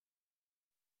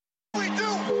We do.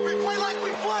 We play like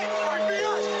we play. We be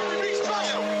us. We be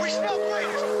special. We smell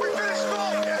greatness. We finish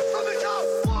strong. From the top.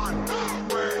 One,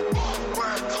 two, we're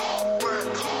called.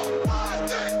 We're called. My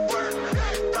day.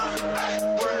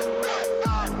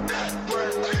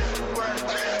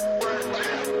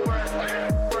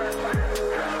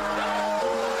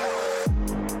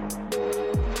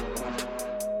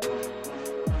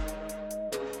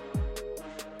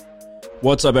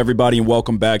 What's up, everybody, and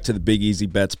welcome back to the Big Easy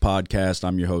Bets podcast.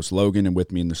 I'm your host, Logan, and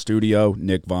with me in the studio,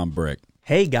 Nick Von Brick.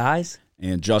 Hey, guys.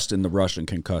 And Justin the Russian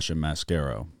Concussion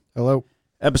Mascaro. Hello.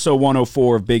 Episode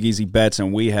 104 of Big Easy Bets,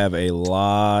 and we have a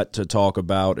lot to talk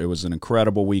about. It was an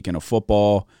incredible weekend of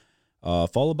football,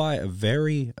 followed by a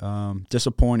very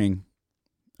disappointing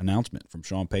announcement from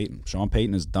Sean Payton. Sean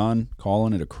Payton is done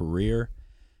calling it a career.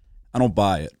 I don't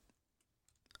buy it.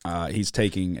 He's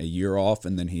taking a year off,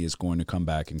 and then he is going to come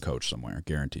back and coach somewhere,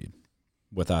 guaranteed,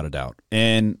 without a doubt.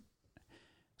 And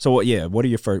so, what are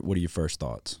your first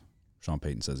thoughts? Sean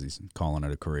Payton says he's calling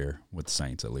it a career with the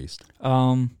Saints, at least.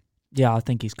 Yeah, I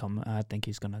think he's coming. I think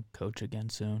he's going to coach again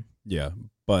soon. Yeah,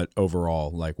 but overall,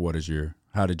 like,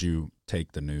 how did you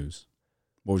take the news?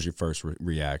 What was your first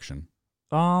reaction?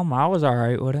 I was all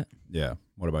right with it. Yeah.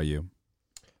 What about you?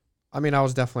 I mean, I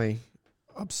was definitely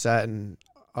upset and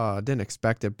didn't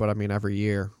expect it, but I mean, every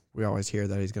year we always hear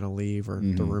that he's going to leave, or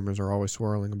the rumors are always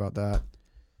swirling about that.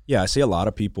 Yeah, I see a lot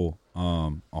of people,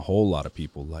 a whole lot of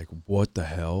people, like, what the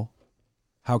hell?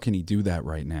 How can he do that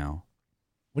right now?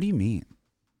 What do you mean?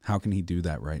 How can he do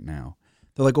that right now?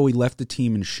 They're like, oh, he left the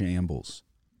team in shambles.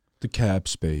 The cap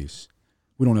space.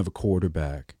 We don't have a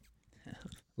quarterback.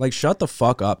 Like, shut the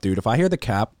fuck up, dude. If I hear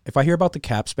about the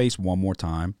cap space one more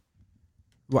time,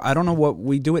 well, I don't know what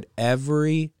we do it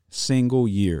every single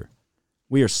year.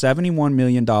 We are $71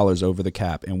 million over the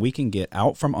cap, and we can get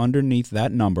out from underneath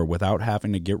that number without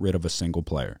having to get rid of a single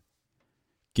player.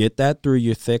 Get that through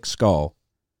your thick skull,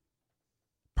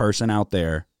 person out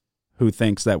there who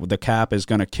thinks that the cap is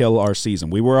going to kill our season.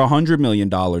 We were $100 million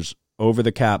over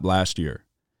the cap last year,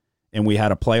 and we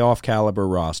had a playoff caliber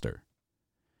roster.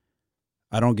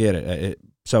 I don't get it.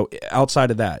 So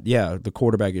outside of that, yeah, the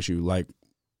quarterback issue, like,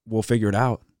 we'll figure it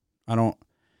out. I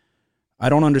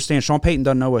don't understand. Sean Payton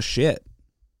doesn't know a shit.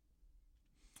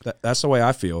 That's the way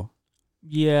I feel.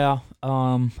 Yeah.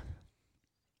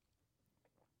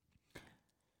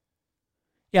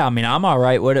 Yeah, I mean, I'm all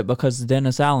right with it because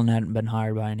Dennis Allen hadn't been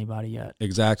hired by anybody yet.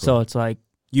 Exactly. So it's like,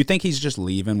 you think he's just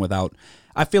leaving without?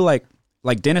 I feel like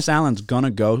Dennis Allen's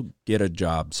gonna go get a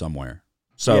job somewhere.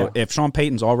 So if Sean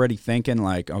Payton's already thinking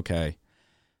like, okay,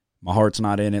 my heart's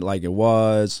not in it like it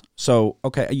was. So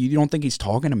okay, you don't think he's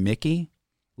talking to Mickey,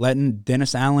 letting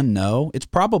Dennis Allen know? It's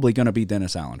probably going to be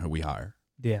Dennis Allen who we hire.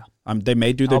 yeah. They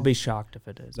may do. I'll be shocked if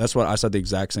it is. That's what I said. The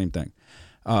exact same thing.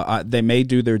 They may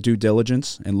do their due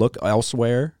diligence and look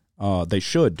elsewhere. They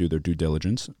should do their due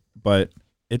diligence, but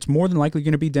it's more than likely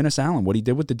going to be Dennis Allen. What he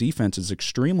did with the defense is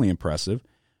extremely impressive.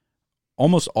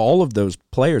 Almost all of those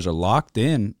players are locked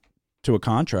in to a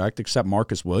contract except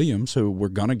Marcus Williams, who we're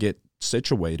going to get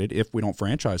situated if we don't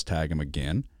franchise tag him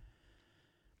again.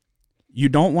 You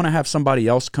don't want to have somebody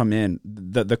else come in.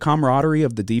 The camaraderie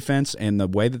of the defense and the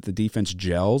way that the defense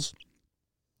gels,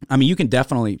 I mean, you can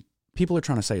definitely, people are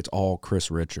trying to say it's all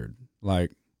Chris Richard.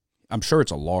 Like, I'm sure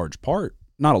it's a large part.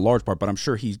 Not a large part, but I'm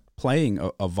sure he's playing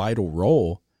a vital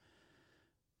role.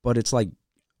 But it's like,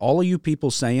 all of you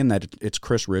people saying that it's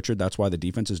Chris Richard, that's why the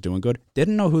defense is doing good,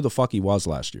 didn't know who the fuck he was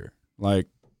last year. Like,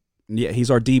 yeah, he's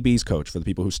our DB's coach for the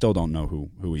people who still don't know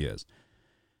who he is.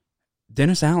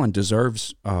 Dennis Allen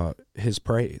deserves his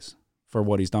praise for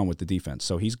what he's done with the defense.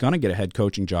 So he's going to get a head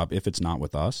coaching job if it's not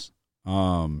with us.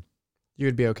 You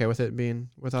would be okay with it being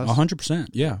with us? 100%,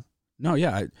 yeah. No,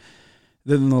 yeah.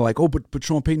 Then they're like, oh, but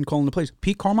Sean Payton calling the plays.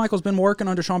 Pete Carmichael's been working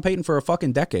under Sean Payton for a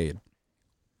fucking decade.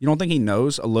 You don't think he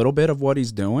knows a little bit of what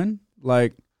he's doing?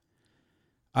 Like,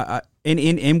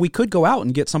 and we could go out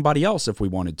and get somebody else if we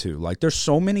wanted to. Like, there's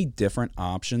so many different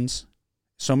options,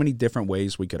 so many different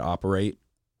ways we could operate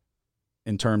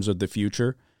in terms of the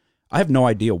future. I have no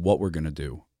idea what we're going to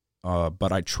do,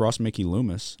 but I trust Mickey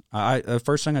Loomis. The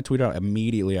first thing I tweeted out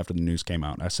immediately after the news came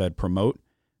out, I said, promote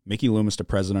Mickey Loomis to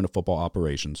president of football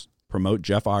operations, promote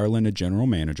Jeff Ireland to general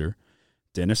manager,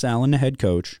 Dennis Allen to head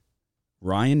coach,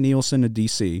 Ryan Nielsen to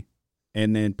DC,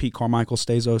 and then Pete Carmichael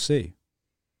stays OC.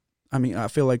 I mean, I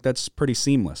feel like that's pretty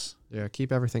seamless. Yeah,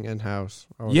 keep everything in-house.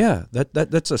 Yeah,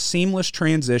 that's a seamless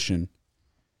transition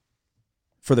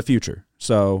for the future.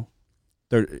 So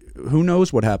who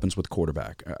knows what happens with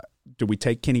quarterback? Do we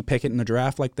take Kenny Pickett in the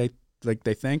draft like they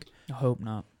think? I hope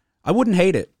not. I wouldn't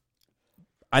hate it.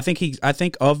 I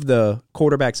think of the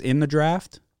quarterbacks in the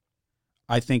draft,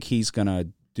 I think he's gonna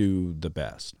do the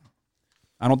best.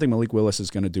 I don't think Malik Willis is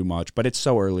going to do much, but it's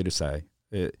so early to say.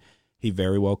 He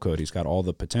very well could. He's got all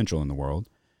the potential in the world.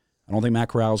 I don't think Matt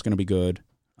Corral is going to be good.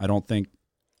 I don't think.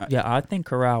 I think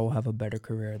Corral will have a better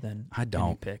career than I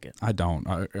don't. Kenny Pickett. I don't.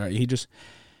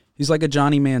 He's like a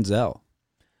Johnny Manziel.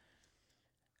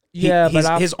 Yeah,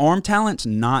 but his arm talent's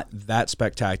not that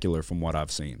spectacular from what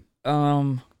I've seen.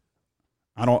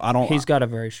 I don't. He's got a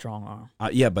very strong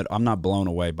arm. Yeah, but I'm not blown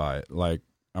away by it. Like,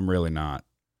 I'm really not.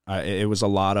 It was a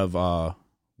lot of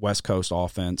West Coast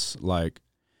offense. Like,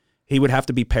 he would have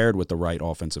to be paired with the right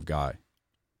offensive guy.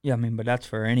 Yeah, I mean, but that's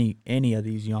for any of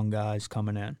these young guys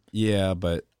coming in. Yeah,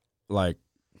 but like,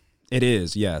 it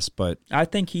is, yes, but I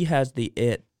think he has the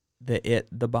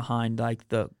behind, like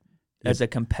as a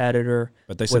competitor.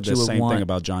 But they said the same thing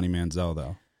about Johnny Manziel,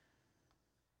 though.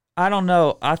 I don't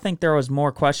know. I think there was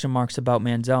more question marks about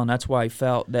Manziel, and that's why I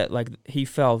felt that he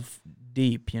fell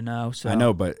deep, you know. So I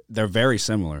know, but they're very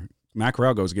similar. Matt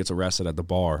Corral gets arrested at the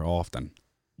bar often.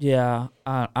 Yeah,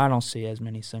 I don't see as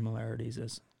many similarities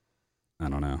as. I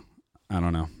don't know.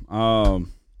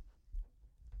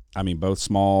 I mean, both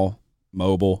small,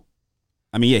 mobile.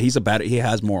 I mean, yeah, he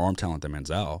has more arm talent than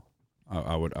Manziel.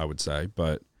 I would say,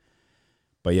 but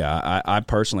yeah, I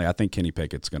personally, I think Kenny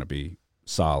Pickett's going to be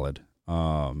solid.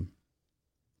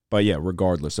 But yeah,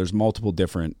 regardless, there's multiple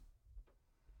different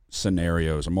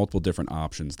scenarios or multiple different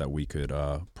options that we could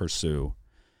pursue.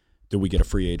 Do we get a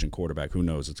free agent quarterback? Who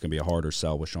knows? It's going to be a harder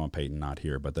sell with Sean Payton not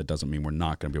here, but that doesn't mean we're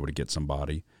not going to be able to get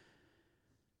somebody.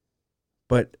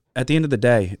 But at the end of the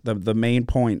day, the main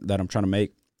point that I'm trying to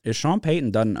make is Sean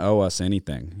Payton doesn't owe us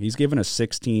anything. He's given us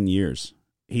 16 years.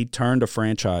 He turned a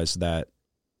franchise that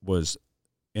was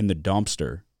in the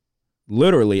dumpster.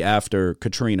 Literally after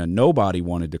Katrina, nobody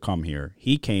wanted to come here.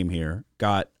 He came here,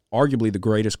 got arguably the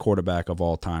greatest quarterback of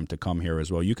all time to come here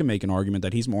as well. You can make an argument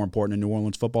that he's more important in New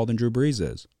Orleans football than Drew Brees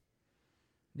is.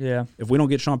 Yeah. If we don't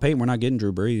get Sean Payton, we're not getting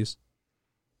Drew Brees.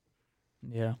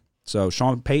 Yeah. So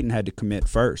Sean Payton had to commit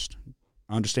first.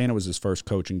 I understand it was his first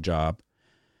coaching job,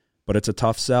 but it's a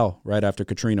tough sell right after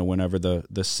Katrina whenever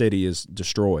the city is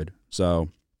destroyed. So,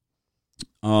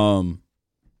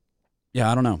 yeah,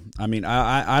 I don't know. I mean,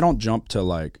 I don't jump to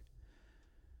like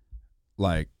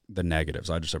the negatives.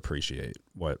 I just appreciate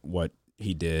what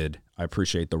he did. I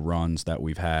appreciate the runs that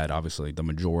we've had. Obviously, the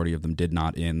majority of them did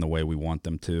not end the way we want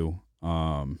them to.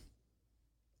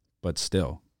 But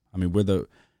still, I mean, what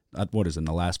is it, in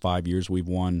the last 5 years we've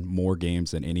won more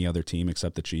games than any other team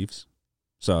except the Chiefs.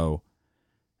 So,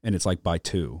 and it's like by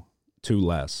two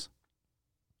less.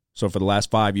 So for the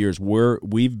last 5 years,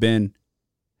 we've been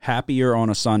happier on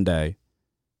a Sunday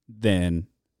than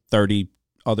 30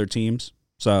 other teams.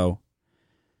 So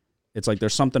it's like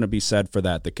there's something to be said for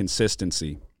that, the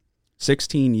consistency.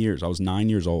 16 years. I was 9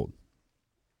 years old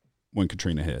when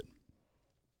Katrina hit.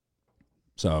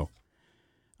 So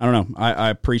I don't know. I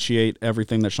appreciate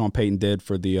everything that Sean Payton did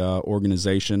for the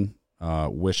organization.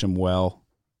 Wish him well.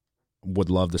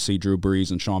 Would love to see Drew Brees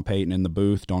and Sean Payton in the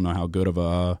booth. Don't know how good of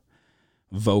a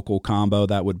vocal combo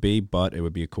that would be, but it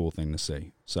would be a cool thing to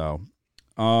see. So,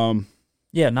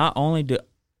 yeah, not only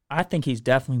I think he's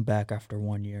definitely back after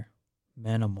 1 year,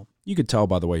 minimum. You could tell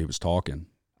by the way he was talking.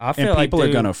 I feel like people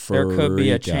are gonna there could be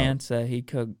a freak out. chance that he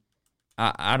could.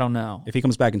 I don't know. If he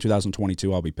comes back in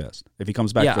 2022, I'll be pissed. If he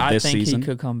comes back for this season, I think he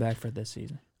could come back for this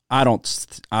season.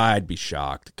 I'd be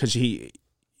shocked because he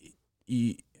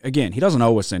again, he doesn't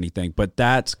owe us anything, but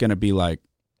that's going to be like,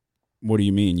 what do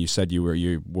you mean? You said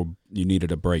you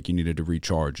needed a break, you needed to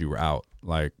recharge, you were out,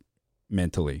 like,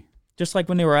 mentally. Just like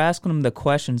when they were asking him the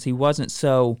questions, he wasn't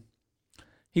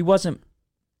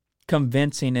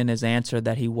convincing in his answer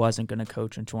that he wasn't going to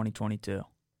coach in 2022.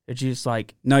 It's just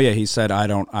like, no, yeah, he said I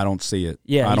don't see it.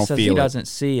 Yeah, I don't says feel he doesn't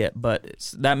see it, but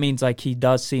that means like he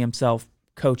does see himself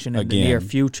coaching in the near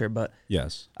future. But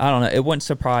yes, I don't know. It wouldn't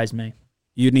surprise me.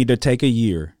 You need to take a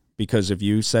year because if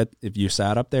you sat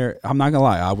up there, I'm not gonna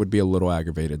lie, I would be a little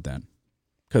aggravated then,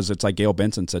 because it's like Gail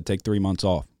Benson said, take 3 months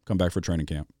off, come back for training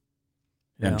camp,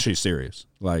 and she's serious.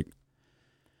 Like,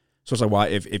 so it's like, why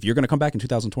if you're gonna come back in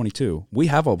 2022, we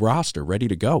have a roster ready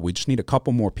to go. We just need a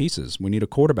couple more pieces. We need a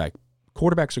quarterback.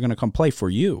 Quarterbacks are going to come play for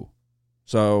you.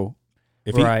 So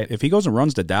if he goes and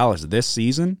runs to Dallas this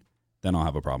season, then I'll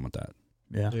have a problem with that.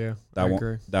 Yeah,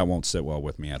 That won't sit well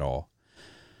with me at all.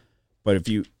 But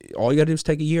all you got to do is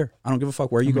take a year. I don't give a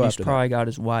fuck where you go after that. He's probably got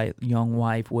his young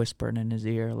wife whispering in his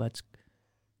ear, let's,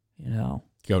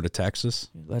 go to Texas.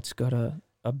 Let's go to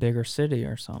a bigger city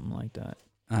or something like that.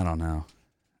 I don't know.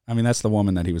 I mean, that's the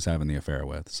woman that he was having the affair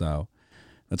with. So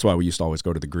that's why we used to always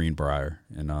go to the Greenbrier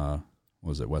in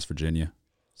was it West Virginia?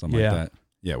 Something like that.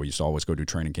 Yeah, we used to always go do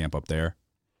training camp up there.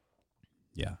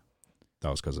 Yeah. that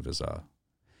was because of his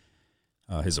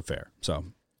affair. So,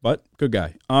 but good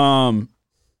guy.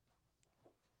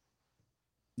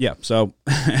 Yeah. So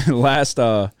last.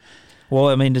 Well,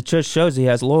 I mean, it just shows he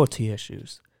has loyalty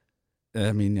issues.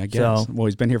 I mean, I guess. So- Well,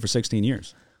 he's been here for 16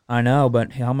 years. I know,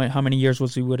 but how many years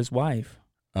was he with his wife?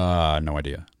 No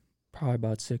idea. Probably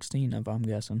about 16, if I'm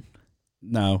guessing.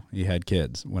 No, he had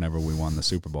kids whenever we won the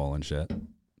Super Bowl and shit.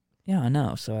 Yeah, I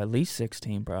know. So at least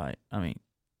 16, probably. I mean,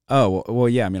 Oh, well,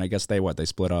 yeah. I mean, I guess they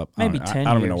split up. Maybe I 10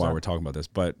 don't even know years. why we're talking about this,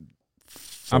 but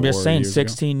I'm just 4 saying years ago?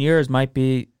 16 years might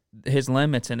be his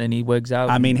limits, and then he wigs out.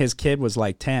 I mean, his kid was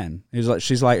like 10.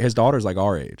 She's like his daughter's like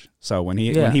our age. So when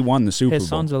he Yeah. won the Super his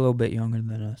Bowl, son's a little bit younger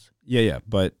than us. yeah.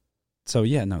 But so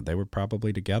yeah, no, they were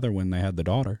probably together when they had the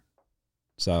daughter.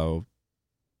 So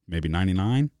maybe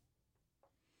 99.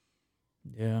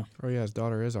 Yeah. Oh yeah, his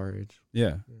daughter is our age.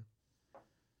 Yeah.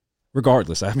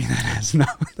 Regardless, I mean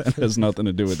that has nothing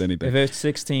to do with anything. If it's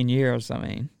 16 years, I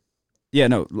mean. Yeah,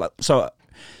 no. So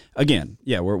again,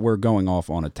 yeah, we're going off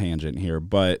on a tangent here,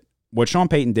 but what Sean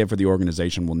Payton did for the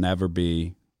organization will never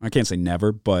be. I can't say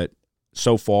never, but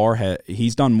so far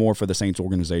he's done more for the Saints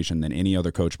organization than any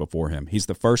other coach before him. He's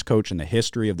the first coach in the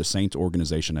history of the Saints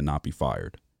organization to not be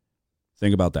fired.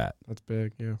 Think about that. That's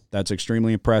big. Yeah. That's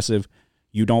extremely impressive.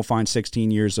 You don't find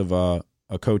 16 years of a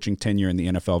coaching tenure in the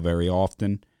NFL very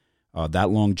often. That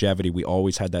longevity, we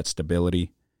always had that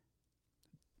stability.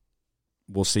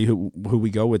 We'll see who we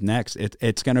go with next.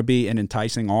 It's going to be an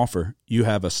enticing offer. You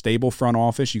have a stable front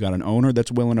office. You got an owner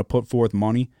that's willing to put forth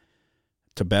money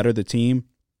to better the team.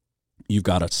 You've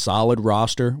got a solid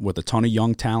roster with a ton of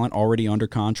young talent already under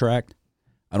contract.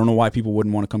 I don't know why people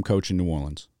wouldn't want to come coach in New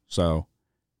Orleans. So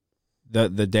the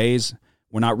days,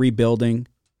 we're not rebuilding.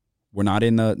 We're not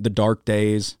in the dark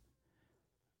days.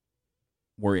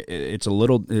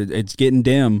 It's getting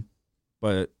dim,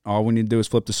 but all we need to do is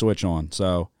flip the switch on.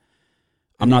 So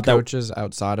I'm Any not that. coaches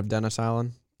outside of Dennis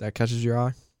Allen that catches your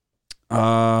eye.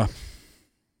 I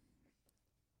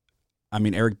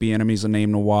mean, Eric Bieniemy's a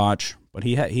name to watch, but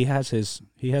he has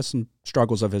some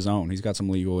struggles of his own. He's got some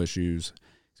legal issues.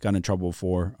 He's gotten in trouble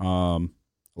before. A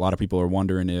lot of people are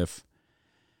wondering if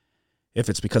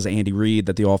it's because of Andy Reid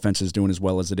that the offense is doing as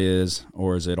well as it is,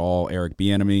 or is it all Eric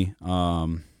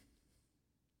Bieniemy?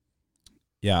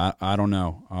 Yeah, I don't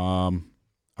know.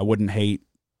 I wouldn't hate.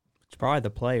 It's probably the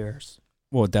players.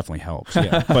 Well, it definitely helps.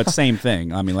 Yeah, but same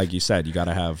thing. I mean, like you said, you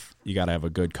gotta have a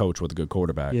good coach with a good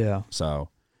quarterback. Yeah. So,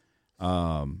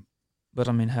 But,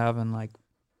 I mean, having, like,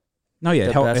 no,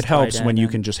 yeah, The it best helps tight when end you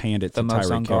and can just hand it the to most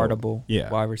Tyreek Hill. unguardable Yeah.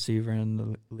 wide receiver in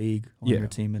the league on your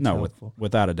team, it's no, helpful.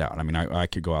 without a doubt. I mean, I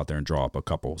could go out there and draw up a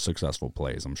couple successful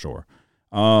plays, I'm sure.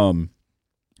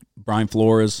 Brian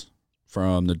Flores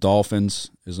from the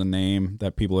Dolphins is a name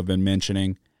that people have been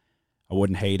mentioning. I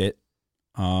wouldn't hate it.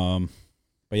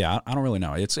 But yeah, I don't really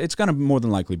know. It's going to more than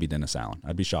likely be Dennis Allen.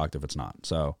 I'd be shocked if it's not.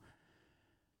 So,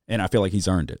 and I feel like he's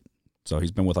earned it. So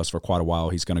he's been with us for quite a while.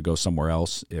 He's going to go somewhere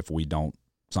else if we don't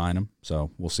sign him.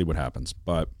 So we'll see what happens.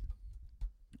 But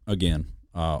again,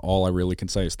 all I really can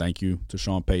say is thank you to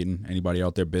Sean Payton. Anybody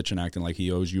out there bitching, acting like he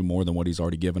owes you more than what he's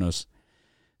already given us,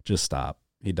 just stop.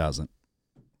 He doesn't.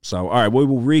 So, all right, we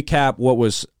will recap what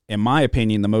was, in my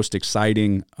opinion, the most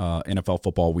exciting NFL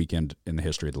football weekend in the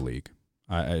history of the league.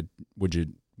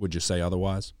 Would you say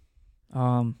otherwise?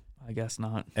 I guess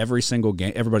not. Every single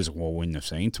game, everybody's like, well, when the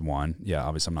Saints won. Yeah,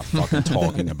 obviously I'm not fucking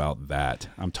talking about that.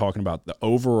 I'm talking about the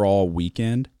overall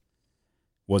weekend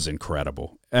was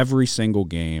incredible. Every single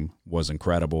game was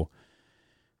incredible.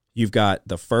 You've got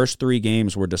the first 3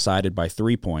 games were decided by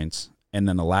 3 points, and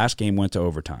then the last game went to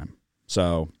overtime.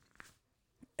 So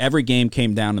every game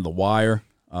came down to the wire.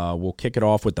 We'll kick it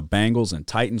off with the Bengals and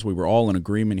Titans. We were all in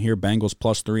agreement here. Bengals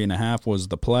plus 3.5 was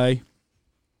the play.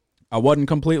 I wasn't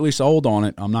completely sold on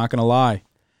it. I'm not going to lie.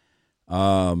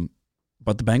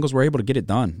 But the Bengals were able to get it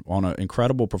done on an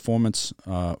incredible performance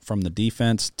from the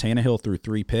defense. Tannehill threw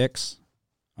 3 picks.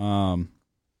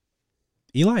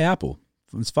 Eli Apple,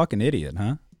 this fucking idiot,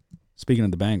 huh? Speaking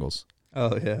of the Bengals.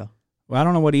 Oh, yeah. Well, I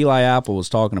don't know what Eli Apple was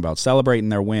talking about. Celebrating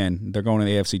their win. They're going to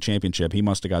the AFC Championship. He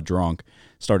must have got drunk.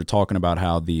 Started talking about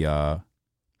how the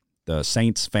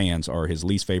Saints fans are his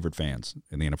least favorite fans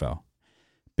in the NFL.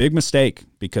 Big mistake,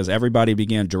 because everybody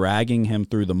began dragging him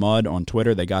through the mud on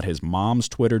Twitter. They got his mom's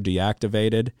Twitter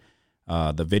deactivated.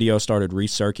 The video started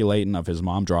recirculating of his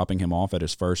mom dropping him off at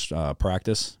his first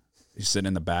practice. He's sitting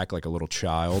in the back like a little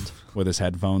child with his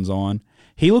headphones on.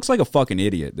 He looks like a fucking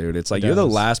idiot, dude. It's like you're the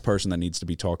last person that needs to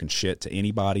be talking shit to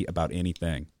anybody about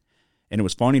anything. And it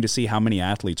was funny to see how many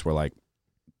athletes were like,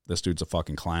 this dude's a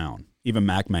fucking clown. Even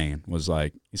McMahon was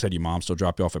like, he said, your mom still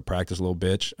dropped you off at practice, little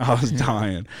bitch. I was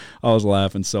dying. I was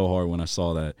laughing so hard when I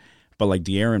saw that. But like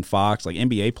De'Aaron Fox, like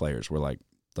NBA players were like,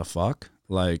 the fuck?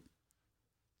 Like,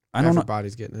 I don't know.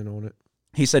 Everybody's getting in on it.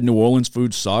 He said New Orleans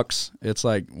food sucks. It's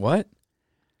like, what?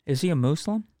 Is he a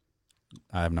Muslim?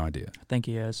 I have no idea. I think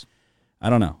he is. I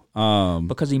don't know.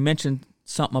 Because he mentioned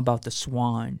something about the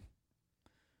swine.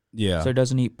 Yeah. So he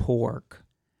doesn't eat pork.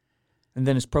 And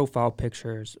then his profile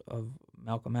picture is of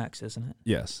Malcolm X, isn't it?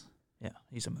 Yes. Yeah,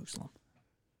 he's a Muslim.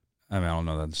 I mean, I don't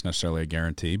know that it's necessarily a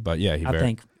guarantee, but yeah, I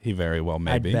think he very well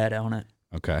may I'd be. bet on it.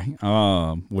 Okay.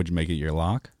 Would you make it your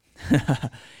lock?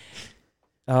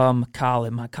 My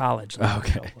college.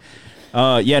 Okay.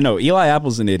 Yeah, no, Eli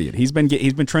Apple's an idiot. He's been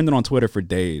trending on Twitter for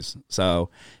days. So,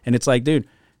 and it's like, dude,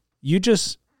 you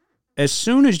just, as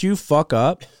soon as you fuck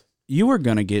up, you are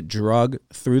going to get drugged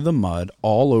through the mud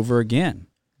all over again.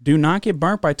 Do not get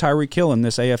burnt by Tyreek Hill in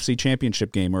this AFC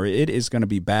Championship game, or it is going to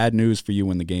be bad news for you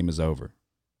when the game is over.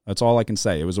 That's all I can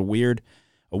say. It was a weird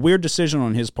decision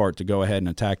on his part to go ahead and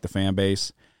attack the fan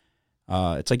base.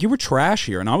 It's like, you were trash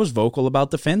here, and I was vocal about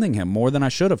defending him more than I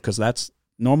should have, because that's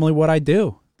normally what I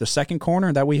do. The second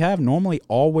corner that we have normally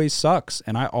always sucks,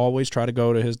 and I always try to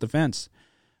go to his defense.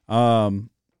 But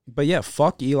yeah,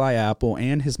 fuck Eli Apple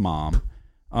and his mom.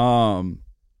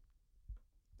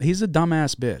 He's a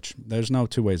dumbass bitch. There's no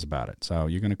two ways about it. So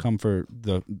you're gonna come for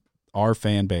our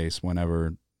fan base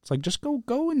whenever it's like, just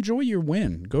go enjoy your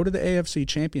win. Go to the AFC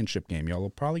Championship game. Y'all will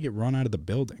probably get run out of the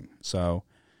building. So,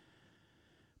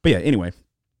 but yeah, anyway,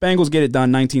 Bengals get it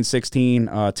done. 19-16.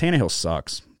 Tannehill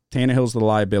sucks. Tannehill's the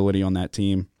liability on that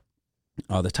team.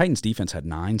 The Titans defense had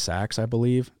 9 sacks, I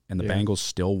believe, and the Bengals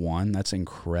still won. That's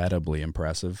incredibly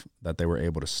impressive that they were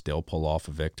able to still pull off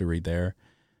a victory there.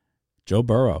 Joe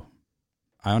Burrow.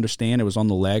 I understand it was on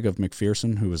the leg of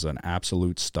McPherson, who was an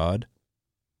absolute stud.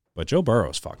 But Joe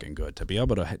Burrow's fucking good. To be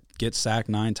able to get sacked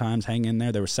 9 times, hang in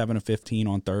there. They were 7 of 15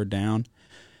 on third down.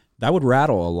 That would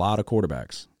rattle a lot of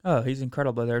quarterbacks. Oh, he's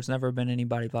incredible. There's never been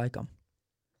anybody like him.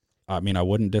 I mean, I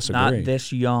wouldn't disagree. Not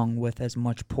this young with as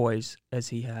much poise as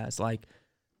he has.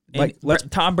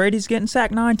 Tom Brady's getting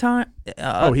sacked 9 times.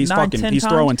 He's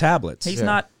throwing tablets. He's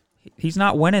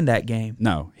not winning that game.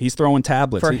 No, he's throwing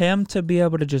tablets. For him to be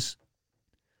able to just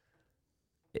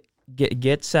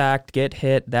get sacked, get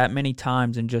hit that many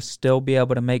times, and just still be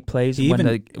able to make plays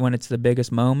when it's the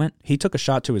biggest moment. He took a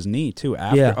shot to his knee too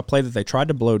after a play that they tried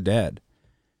to blow dead.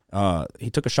 He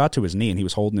took a shot to his knee, and he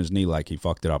was holding his knee like he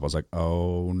fucked it up. I was like,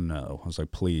 oh no. I was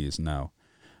like, please no.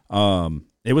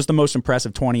 It was the most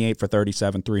impressive 28 for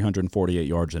 37, 348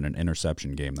 yards in an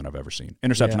interception game that I've ever seen.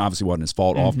 Interception obviously wasn't his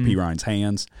fault, off P. Ryan's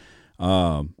hands.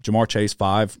 Jamar Chase,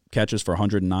 5 catches for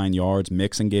 109 yards.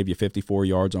 Mixon gave you 54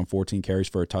 yards on 14 carries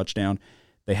for a touchdown.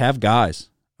 They have guys.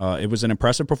 It was an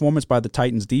impressive performance by the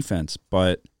Titans defense,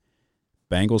 but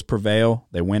Bengals prevail.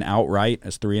 They win outright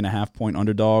as 3.5-point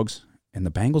underdogs, and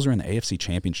the Bengals are in the AFC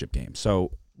Championship game.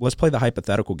 So let's play the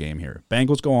hypothetical game here.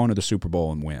 Bengals go on to the Super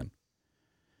Bowl and win.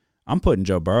 I'm putting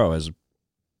Joe Burrow as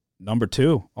number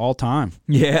 2 all time.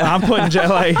 Yeah. I'm putting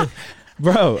Joe,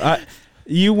 bro,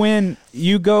 you win,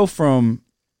 you go from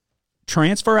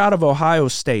transfer out of Ohio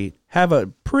State, have a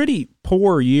pretty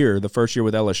poor year the first year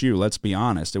with LSU, let's be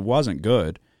honest. It wasn't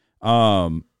good.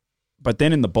 But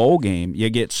then in the bowl game, you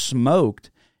get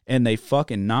smoked, and they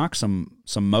fucking knock some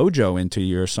mojo into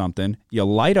you or something. You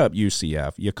light up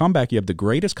UCF. You come back, you have the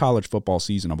greatest college football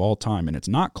season of all time, and it's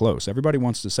not close. Everybody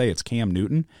wants to say it's Cam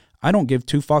Newton. I don't give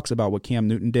 2 fucks about what Cam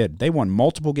Newton did. They won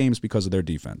multiple games because of their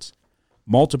defense.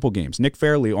 Multiple games. Nick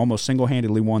Fairley almost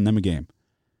single-handedly won them a game.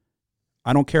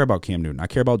 I don't care about Cam Newton. I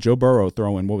care about Joe Burrow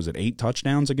throwing, 8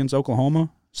 touchdowns against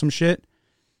Oklahoma? Some shit.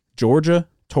 Georgia,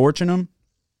 torching them.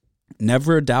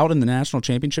 Never a doubt in the national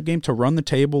championship game to run the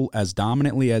table as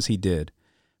dominantly as he did.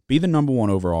 Be the number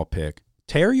 1 overall pick.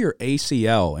 Tear your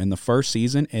ACL in the first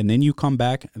season, and then you come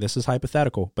back. This is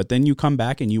hypothetical, but then you come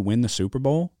back and you win the Super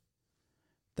Bowl.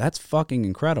 That's fucking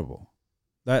incredible.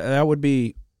 That would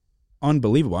be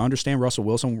unbelievable. I understand Russell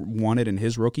Wilson won it in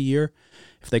his rookie year.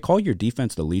 If they call your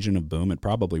defense the Legion of Boom, it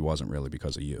probably wasn't really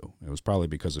because of you. It was probably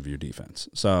because of your defense.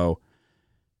 So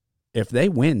if they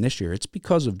win this year, it's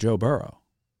because of Joe Burrow.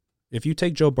 If you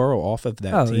take Joe Burrow off of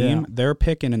that team, they're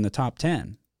picking in the top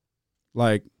 10.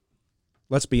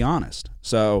 Let's be honest.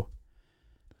 So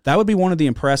that would be one of the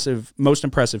most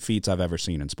impressive feats I've ever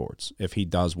seen in sports. If he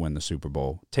does win the Super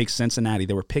Bowl, take Cincinnati.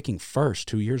 They were picking first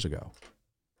 2 years ago.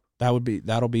 That'll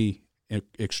be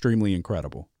extremely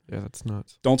incredible. Yeah, that's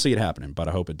nuts. Don't see it happening, but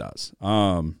I hope it does.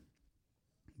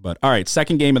 But all right,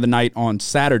 second game of the night on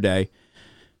Saturday,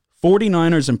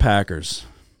 49ers and Packers.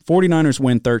 49ers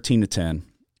win 13-10.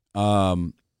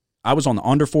 I was on the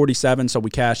under 47, so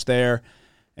we cashed there,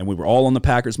 and we were all on the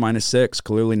Packers -6.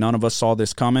 Clearly, none of us saw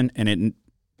this coming, and it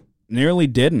nearly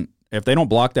didn't. If they don't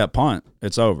block that punt,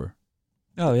 it's over.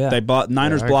 Oh yeah.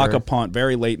 Niners I block agree. a punt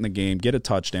very late in the game, get a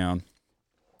touchdown.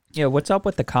 Yeah, what's up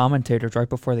with the commentators right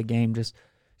before the game just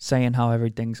saying how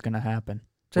everything's going to happen?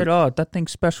 Said, I think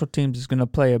special teams is going to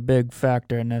play a big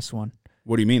factor in this one.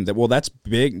 What do you mean? Well, that's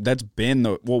big. That's been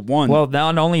the one. Well,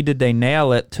 not only did they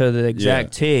nail it to the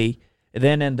exact T,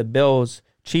 then in the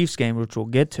Bills-Chiefs game, which we'll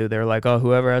get to, they're like,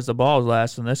 whoever has the balls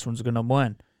last, and this one's going to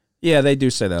win. Yeah, they do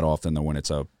say that often, though, when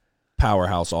it's a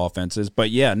powerhouse offenses. But,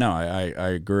 yeah, no, I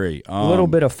agree. A little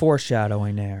bit of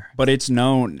foreshadowing there. But it's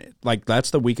known, like,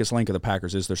 that's the weakest link of the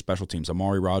Packers is their special teams.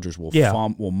 Amari Rodgers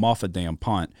will muff a damn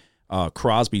punt.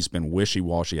 Crosby's been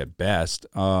wishy-washy at best.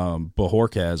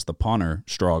 Bajorquez, the punter,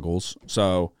 struggles.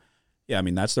 So, yeah, I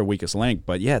mean, that's their weakest link.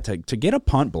 But, yeah, to get a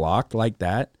punt blocked like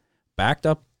that, backed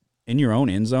up in your own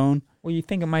end zone. Well, you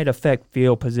think it might affect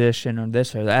field position or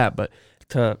this or that, but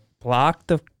to block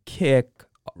the kick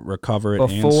Recover it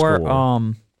before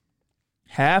and score.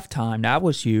 Halftime, that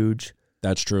was huge.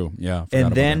 That's true, yeah.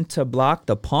 And then to block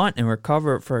the punt and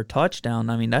recover it for a touchdown,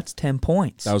 I mean, that's 10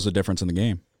 points. That was the difference in the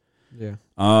game. Yeah.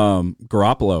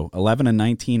 Garoppolo, 11 and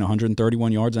 19,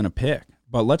 131 yards and a pick.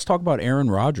 But let's talk about Aaron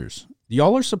Rodgers.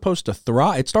 Y'all are supposed to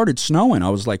thrive. It started snowing. I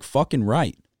was like, fucking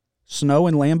right. Snow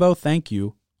in Lambeau, thank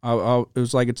you. It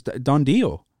was like it's a done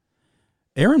deal.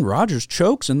 Aaron Rodgers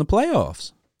chokes in the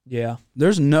playoffs. Yeah.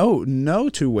 There's no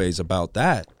two ways about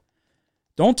that.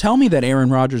 Don't tell me that Aaron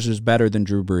Rodgers is better than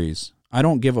Drew Brees. I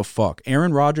don't give a fuck.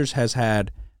 Aaron Rodgers has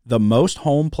had the most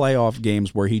home playoff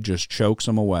games where he just chokes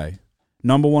them away.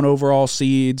 Number 1 overall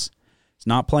seeds. He's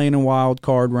not playing in wild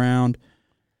card round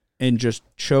and just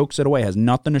chokes it away. Has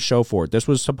nothing to show for it. This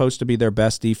was supposed to be their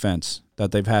best defense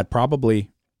that they've had probably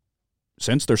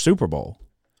since their Super Bowl.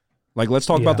 Like, let's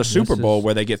talk about the Super Bowl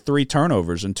where they get 3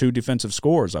 turnovers and 2 defensive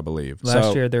scores, I believe.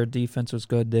 Last year their defense was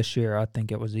good. This year I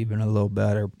think it was even a little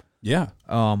better. Yeah.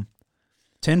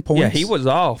 10 points. Yeah, he was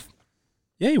off.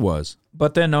 Yeah, he was.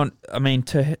 But then,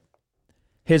 to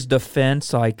his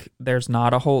defense, like, there's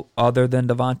not a whole other than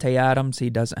Devontae Adams. He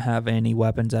doesn't have any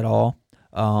weapons at all.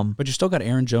 But you still got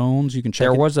Aaron Jones. You can check.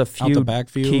 There was a out few the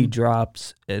backfield. key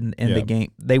drops in the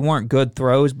game. They weren't good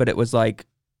throws, but it was like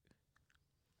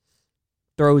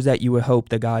throws that you would hope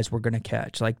the guys were going to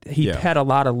catch. Like, he had a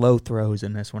lot of low throws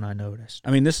in this one, I noticed. I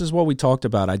mean, this is what we talked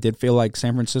about. I did feel like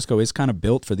San Francisco is kind of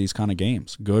built for these kind of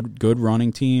games. Good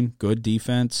running team, good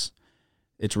defense.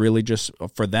 It's really just,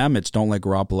 for them, it's don't let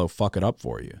Garoppolo fuck it up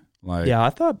for you. Like, yeah,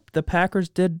 I thought the Packers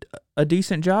did a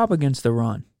decent job against the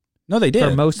run. No, they did.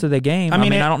 For most of the game. I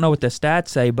mean, I don't know what the stats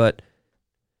say, but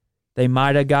they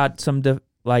might have got some,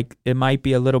 it might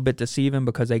be a little bit deceiving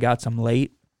because they got some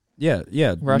late.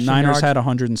 Yeah. Rushing Niners yards. had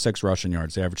 106 rushing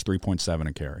yards. They averaged 3.7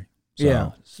 a carry. So.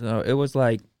 Yeah. So it was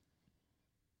like,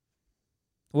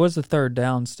 what was the third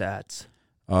down stats?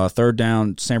 Third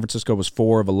down, San Francisco was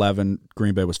 4 of 11.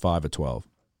 Green Bay was 5 of 12.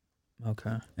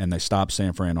 Okay. And they stopped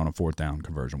San Fran on a 4th down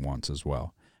conversion once as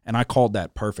well. And I called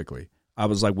that perfectly. I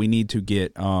was like, we need to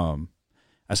get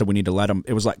I said we need to let them.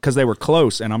 It was like, because they were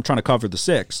close, and I'm trying to cover the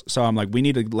 6. So I'm like, we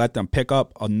need to let them pick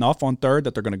up enough on 3rd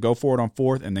that they're going to go for it on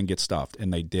 4th and then get stuffed.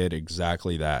 And they did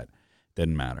exactly that.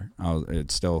 Didn't matter. I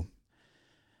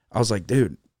was like,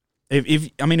 dude, if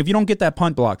you don't get that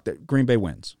punt block, that Green Bay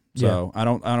wins. So I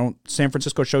don't. San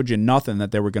Francisco showed you nothing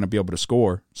that they were going to be able to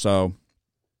score. So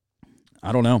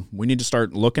I don't know. We need to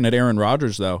start looking at Aaron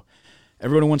Rodgers, though.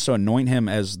 Everybody wants to anoint him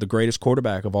as the greatest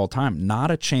quarterback of all time.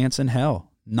 Not a chance in hell.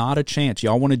 Not a chance.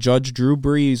 Y'all want to judge Drew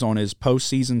Brees on his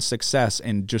postseason success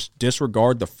and just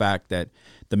disregard the fact that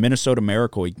the Minnesota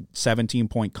Miracle,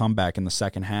 17-point comeback in the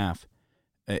second half,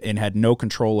 and had no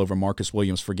control over Marcus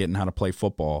Williams forgetting how to play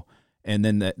football. And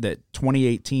then that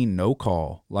 2018 no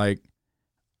call. Like,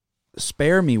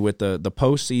 spare me with the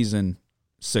postseason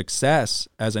success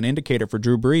as an indicator for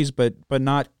Drew Brees, but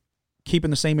not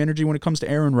keeping the same energy when it comes to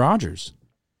Aaron Rodgers.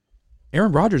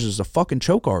 Aaron Rodgers is a fucking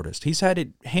choke artist. He's had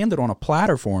it handed on a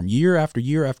platter for him year after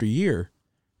year after year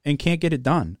and can't get it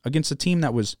done against a team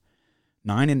that was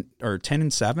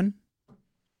 10-7.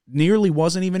 Nearly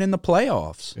wasn't even in the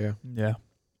playoffs. Yeah.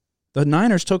 The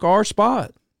Niners took our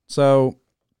spot. So,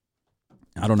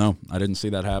 I don't know. I didn't see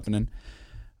that happening.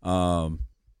 But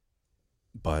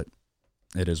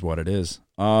it is what it is.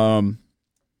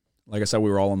 Like I said, we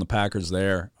were all on the Packers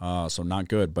there, so not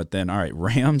good. But then, all right,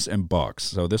 Rams and Bucks.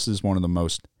 So this is one of the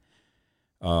most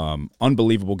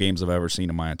unbelievable games I've ever seen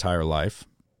in my entire life.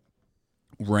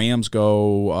 Rams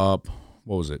go up,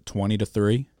 what was it,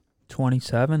 20-3?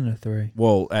 27-3.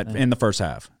 Well, in the first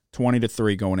half,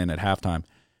 20-3 going in at halftime.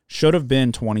 Should have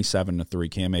been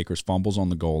 27-3. Cam Akers fumbles on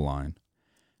the goal line.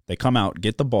 They come out,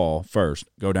 get the ball first,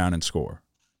 go down and score.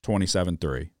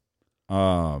 27-3.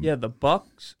 Yeah, the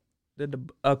Bucks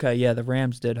Okay, yeah, the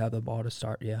Rams did have the ball to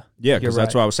start. Yeah, Yeah, because You're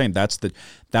that's right. what I was saying. That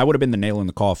would have been the nail in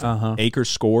the coffin. Uh-huh. Akers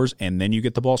scores, and then you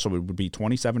get the ball, so it would be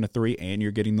 27-3, and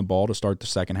you're getting the ball to start the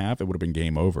second half. It would have been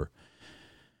game over.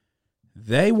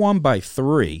 They won by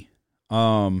 3.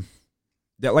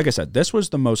 Like I said, this was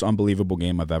the most unbelievable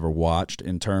game I've ever watched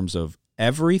in terms of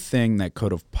everything that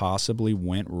could have possibly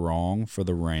went wrong for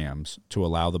the Rams to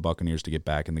allow the Buccaneers to get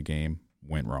back in the game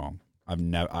went wrong.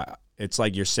 It's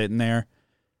like you're sitting there,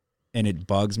 and it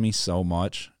bugs me so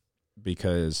much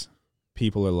because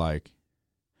people are like,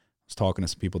 I was talking to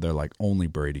some people, they're like, only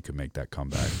Brady could make that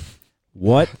comeback.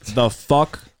 What the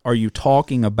fuck are you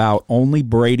talking about? Only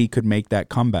Brady could make that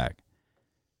comeback.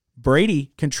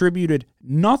 Brady contributed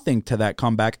nothing to that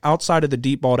comeback outside of the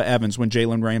deep ball to Evans when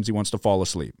Jalen Ramsey wants to fall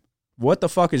asleep. What the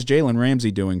fuck is Jalen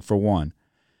Ramsey doing, for one?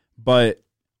 But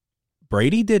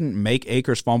Brady didn't make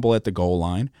Akers fumble at the goal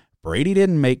line. Brady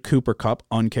didn't make Cooper Kupp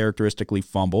uncharacteristically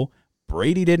fumble.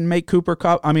 Brady didn't make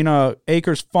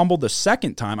Akers fumbled the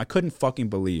second time. I couldn't fucking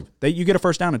believe that you get a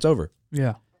first down, it's over.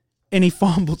 Yeah. And he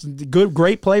fumbled.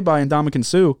 Great play by Ndamukong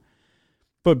Suh.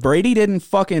 But Brady didn't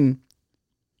fucking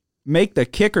make the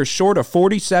kicker short a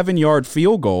 47-yard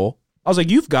field goal. I was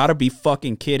like, you've got to be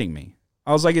fucking kidding me.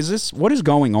 I was like, what is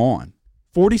going on?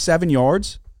 47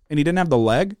 yards? And he didn't have the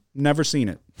leg? Never seen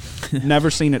it.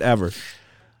 Never seen it ever.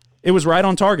 It was right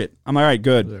on target. I'm like, all right,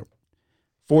 good.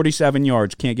 47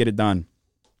 yards, can't get it done.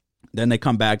 Then they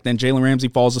come back. Then Jalen Ramsey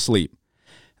falls asleep.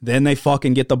 Then they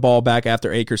fucking get the ball back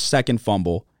after Akers' second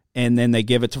fumble. And then they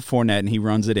give it to Fournette, and he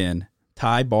runs it in.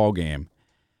 Tie ball game.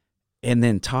 And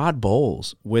then Todd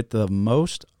Bowles with the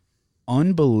most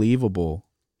unbelievable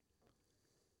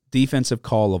defensive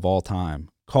call of all time.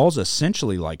 Calls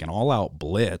essentially like an all-out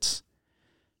blitz.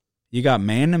 You got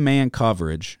man-to-man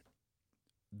coverage.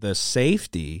 The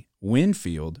safety,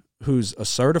 Winfield, who's a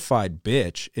certified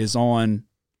bitch, is on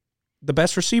the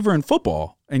best receiver in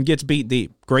football and gets beat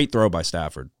deep. Great throw by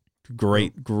Stafford.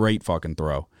 Great fucking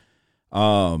throw.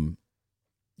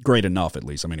 Great enough, at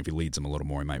least. I mean, if he leads him a little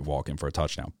more, he might walk in for a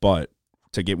touchdown. But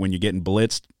when you're getting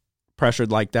blitzed,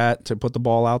 pressured like that, to put the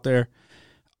ball out there,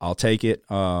 I'll take it.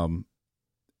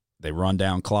 They run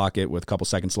down, clock it with a couple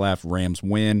seconds left. Rams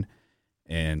win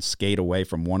and skate away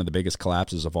from one of the biggest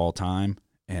collapses of all time.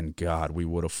 And, God, we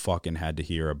would have fucking had to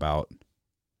hear about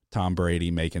Tom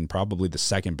Brady making probably the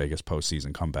second biggest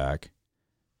postseason comeback.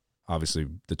 Obviously,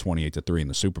 the 28-3 in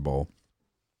the Super Bowl.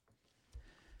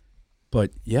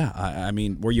 But, yeah, I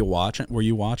mean, were you watching?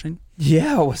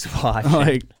 Yeah, I was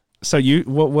watching. So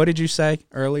what did you say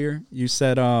earlier? You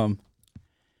said that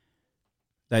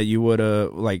you would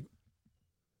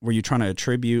were you trying to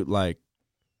attribute, like,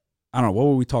 I don't know, what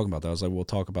were we talking about? I was like, we'll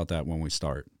talk about that when we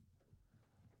start.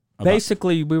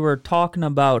 Basically, we were talking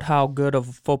about how good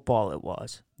of football it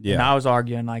was. Yeah. And I was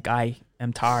arguing, like, I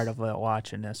am tired of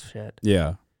watching this shit.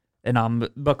 Yeah. And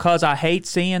because I hate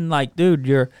seeing, like,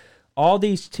 dude, all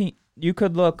these teams. You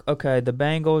could look, okay, the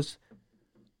Bengals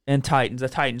and Titans. The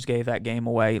Titans gave that game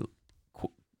away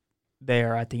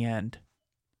there at the end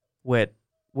with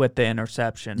the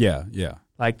interception. Yeah, yeah.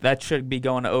 Like, that should be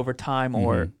going to overtime,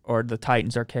 or the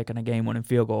Titans are kicking a game-winning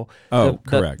field goal. Oh,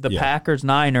 correct. The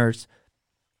Packers-Niners,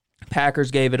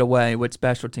 Packers gave it away with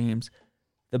special teams.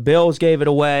 The Bills gave it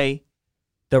away.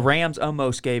 The Rams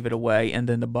almost gave it away, and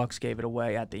then the Bucs gave it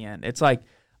away at the end. It's like,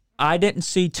 I didn't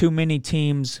see too many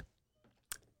teams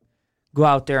go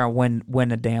out there and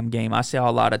win a damn game. I saw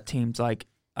a lot of teams, like,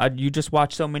 you just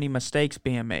watch so many mistakes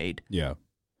being made. Yeah.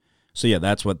 So yeah,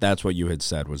 that's what you had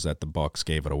said, was that the Bucs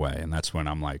gave it away, and that's when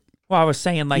I'm like, well, I was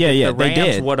saying, like, if the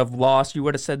Rams would have lost, you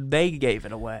would have said they gave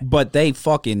it away. But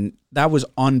that was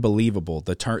unbelievable.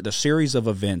 The series of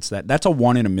events that's a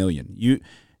 1 in a million.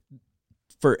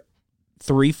 For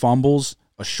 3 fumbles,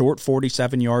 a short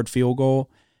 47-yard field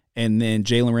goal, and then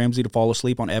Jalen Ramsey to fall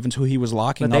asleep on Evans, who he was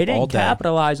locking up all day. But they didn't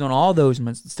capitalize on all those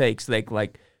mistakes. I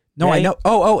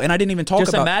know. And I didn't even talk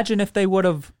about. Just imagine if they would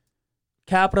have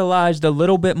capitalized a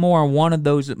little bit more on one of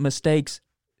those mistakes,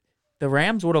 the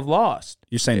Rams would have lost.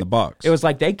 You're saying the Bucs. It was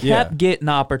like they kept getting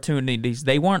opportunities.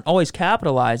 They weren't always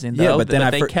capitalizing, though. Yeah, but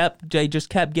they just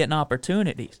kept getting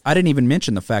opportunities. I didn't even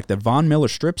mention the fact that Von Miller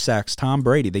strip sacks Tom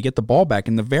Brady. They get the ball back,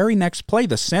 and the very next play,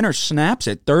 the center snaps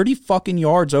it 30 fucking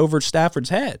yards over Stafford's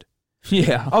head.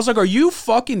 Yeah. I was like, are you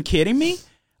fucking kidding me?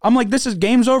 I'm like, this is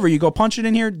game's over. You go punch it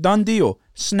in here, done deal.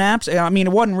 Snaps. I mean,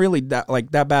 it wasn't really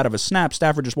that bad of a snap.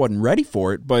 Stafford just wasn't ready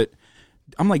for it, but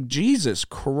I'm like, Jesus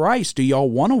Christ, do y'all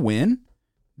want to win?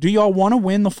 Do y'all want to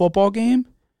win the football game?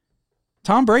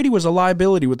 Tom Brady was a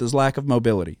liability with his lack of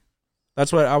mobility.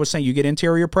 That's what I was saying. You get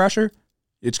interior pressure,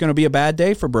 it's going to be a bad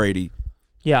day for Brady.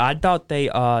 Yeah, I thought they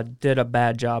did a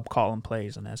bad job calling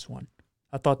plays in this one.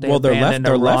 I thought they Well, their abandoned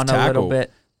left the run a tackle, little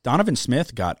bit. Donovan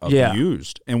Smith got Yeah.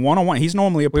 abused. And one-on-one, he's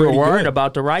normally a We pretty were worried good.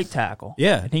 about the right tackle.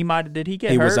 Yeah. And did he get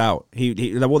He hurt? was out.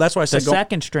 Well, that's why I The said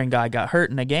second string guy got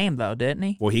hurt in the game, though, didn't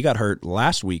he? Well, he got hurt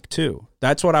last week too.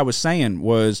 That's what I was saying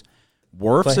was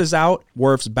Wirfs is out,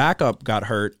 Wirfs' backup got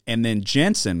hurt, and then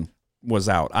Jensen was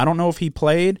out. I don't know if he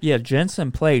played. Yeah,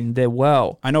 Jensen played and did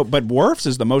well. I know, but Wirfs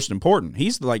is the most important.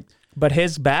 He's like, But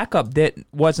his backup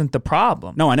wasn't the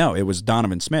problem. no, I know. It was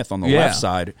Donovan Smith on the Yeah. left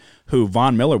side who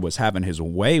Von Miller was having his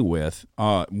way with.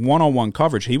 One-on-one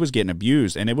coverage, he was getting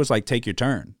abused, and it was like, take your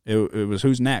turn. It was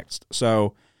who's next.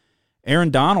 So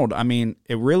Aaron Donald, I mean,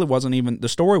 it really wasn't even, the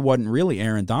story wasn't really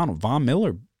Aaron Donald. Von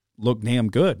Miller looked damn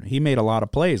good. He made a lot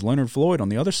of plays. Leonard Floyd on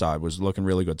the other side was looking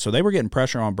really good. So they were getting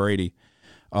pressure on Brady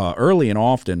early and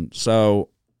often. So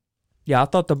Yeah, I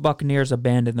thought the Buccaneers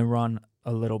abandoned the run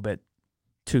a little bit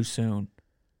too soon.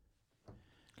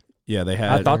 yeah, they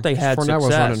had. I thought they had Fournette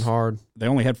was running success. hard. They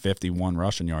only had 51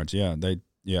 rushing yards. Yeah,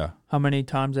 How many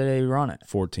times did they run it?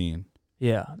 14.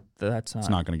 Yeah, that's It's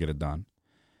not. not going to get it done.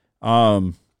 I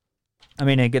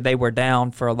mean, they were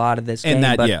down for a lot of this game, And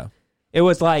that, but yeah, it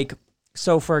was like,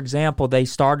 so for example, they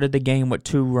started the game with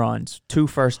 2 runs, 2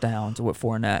 first downs with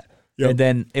Fournette. Yep. And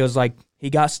then it was like he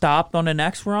got stopped on the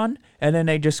next run, and then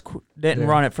they just didn't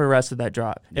run it for the rest of that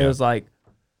drive. It Yeah. was like,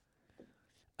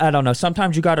 I don't know.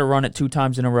 Sometimes you got to run it 2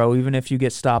 times in a row, even if you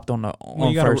get stopped on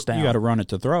first down. You got to run it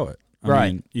to throw it. I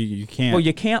Right. mean, you can't. Well,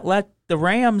 you can't let the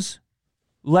Rams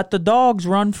let the dogs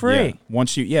run free. Yeah.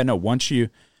 Once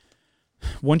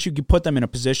you put them in a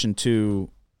position to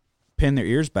pin their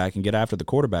ears back and get after the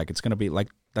quarterback, it's going to be like,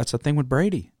 that's the thing with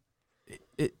Brady.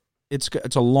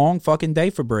 It's a long fucking day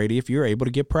for Brady if you're able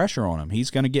to get pressure on him. He's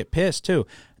going to get pissed too.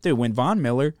 Dude, when Von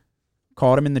Miller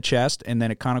caught him in the chest and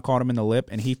then it kind of caught him in the lip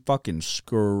and he fucking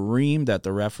screamed at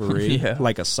the referee Yeah.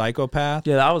 like a psychopath.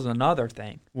 Yeah, that was another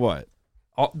thing. What?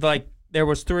 Like, there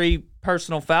was 3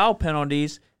 personal foul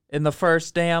penalties in the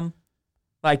first damn.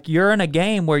 Like, you're in a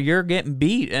game where you're getting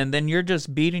beat, and then you're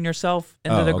just beating yourself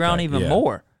into the ground even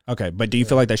more. Okay, but do you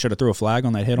feel like they should have threw a flag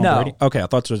on that hit on No. Brady? Okay, I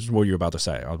thought this was what you were about to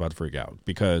say. I was about to freak out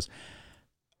because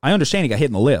I understand he got hit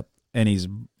in the lip and he's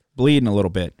bleeding a little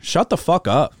bit. Shut the fuck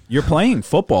up. You're playing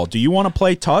football. Do you want to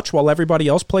play touch while everybody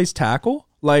else plays tackle?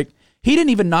 Like, he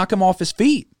didn't even knock him off his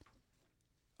feet.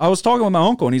 I was talking with my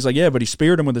uncle and he's like, yeah, but he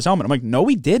speared him with his helmet. I'm like, no,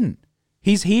 he didn't.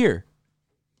 He's here.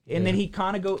 And then he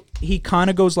kind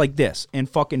of goes like this and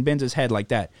fucking bends his head like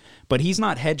that. But he's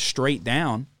not head straight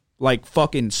down, like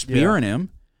fucking spearing him.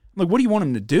 Like, what do you want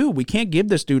him to do? We can't give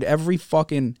this dude every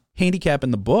fucking handicap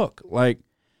in the book. Like,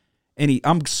 and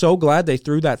I'm so glad they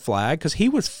threw that flag because he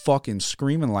was fucking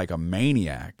screaming like a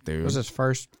maniac, dude. It was his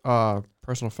first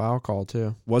personal foul call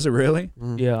too. Was it really?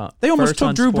 Yeah. They almost First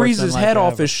took Drew Brees' unsportsmanlike head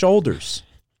off ever. his shoulders.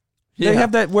 They Yeah.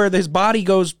 have that where his body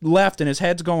goes left and his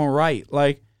head's going right.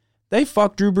 Like, they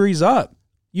fucked Drew Brees up.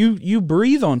 You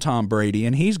breathe on Tom Brady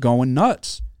and he's going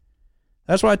nuts.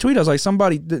 That's why I tweeted. I was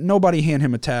like, nobody hand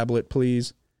him a tablet,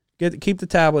 please. Keep the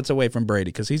tablets away from Brady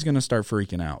because he's going to start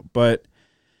freaking out. But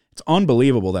it's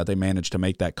unbelievable that they managed to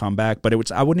make that comeback. But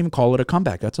I wouldn't even call it a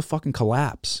comeback. That's a fucking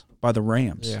collapse by the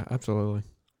Rams. Yeah, absolutely.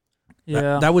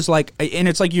 Yeah. That was like, and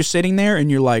it's like you're sitting there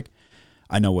and you're like,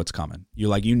 I know what's coming. You're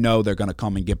like, they're going to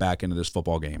come and get back into this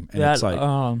football game. And it's like,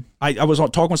 I was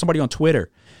talking with somebody on Twitter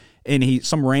and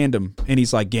some random, and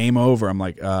he's like, game over. I'm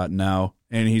like, no.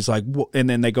 And he's like, and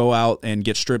then they go out and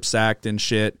get strip sacked and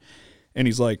shit. And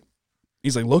he's like,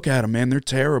 look at them, man. They're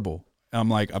terrible. And I'm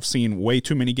like, I've seen way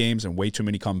too many games and way too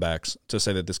many comebacks to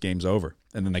say that this game's over.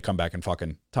 And then they come back and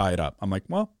fucking tie it up. I'm like,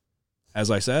 well,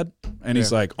 as I said. And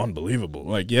he's like, unbelievable.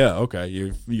 Like, yeah, okay.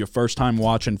 Your first time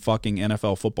watching fucking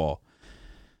NFL football.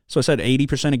 So I said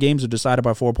 80% of games are decided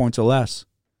by 4 points or less.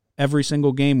 Every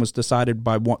single game was decided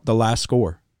by the last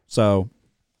score. So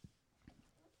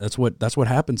that's what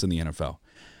happens in the NFL.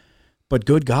 But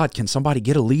good God, can somebody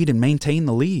get a lead and maintain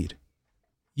the lead?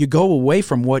 You go away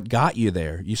from what got you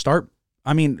there. You start,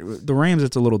 I mean, the Rams,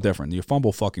 it's a little different. You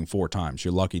fumble fucking 4 times.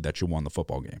 You're lucky that you won the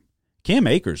football game. Cam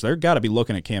Akers, they've got to be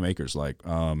looking at Cam Akers like,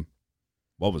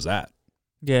 what was that?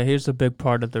 Yeah, here's a big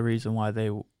part of the reason why they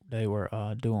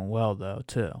were doing well, though,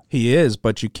 too. He is,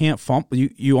 but you can't fumble.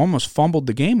 You almost fumbled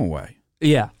the game away.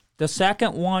 Yeah. The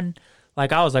second one,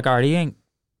 like, I was like, all right, he ain't.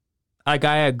 Like,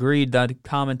 I agreed. The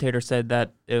commentator said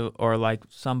that, or like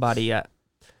somebody at.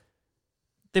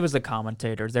 It was the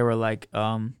commentators. They were like,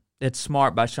 it's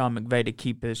smart by Sean McVay to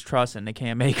keep his trust in the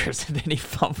Cam Akers, and then he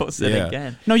fumbles it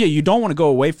again. No, yeah, you don't want to go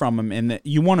away from him, and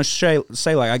you want to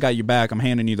say like, I got you back. I'm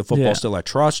handing you the football. Yeah. Still, I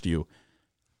trust you.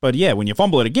 But yeah, when you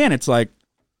fumble it again, it's like,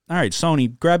 all right,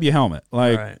 Sony, grab your helmet.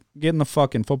 Like, Right. get in the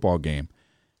fucking football game.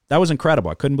 That was incredible.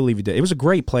 I couldn't believe he did. It was a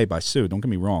great play by Sue. Don't get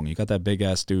me wrong. You got that big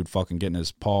ass dude fucking getting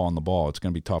his paw on the ball. It's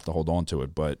going to be tough to hold on to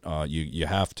it, but you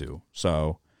have to.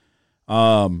 So,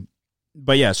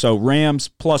 but yeah. So Rams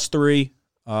 +3.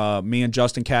 Me and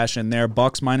Justin cash in there.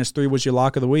 Bucks -3 was your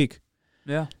lock of the week.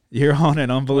 Yeah. You're on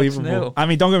it. Unbelievable. What's new? I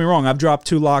mean, don't get me wrong. I've dropped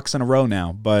 2 locks in a row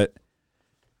now, but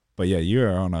yeah,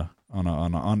 you're on a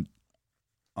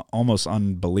almost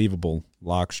unbelievable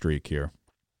lock streak here.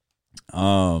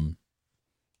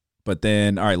 But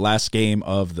then, all right, last game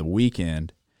of the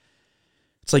weekend.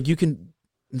 It's like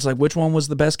which one was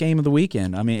the best game of the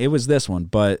weekend? I mean, it was this one,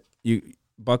 but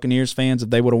Buccaneers fans,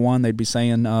 if they would have won, they'd be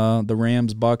saying the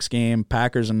Rams-Bucks game,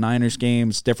 Packers and Niners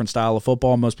games, different style of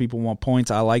football. Most people want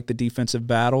points. I like the defensive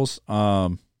battles.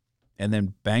 And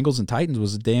then Bengals and Titans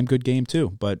was a damn good game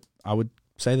too. But I would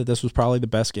say that this was probably the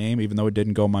best game, even though it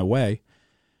didn't go my way.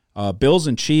 Bills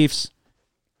and Chiefs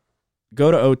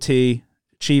go to OT.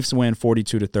 Chiefs win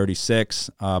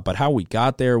 42-36. But how we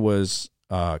got there was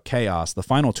chaos. The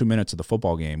final 2 minutes of the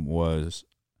football game was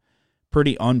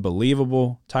pretty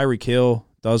unbelievable. Tyreek Hill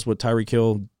does what Tyreek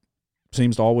Hill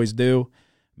seems to always do.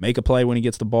 Make a play when he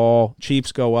gets the ball.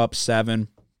 Chiefs go up 7.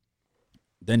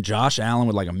 Then Josh Allen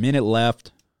with like a minute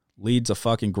left leads a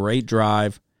fucking great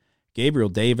drive. Gabriel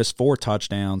Davis, 4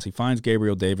 touchdowns. He finds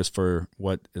Gabriel Davis for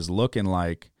what is looking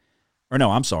like, or no,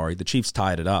 I'm sorry, the Chiefs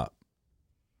tied it up.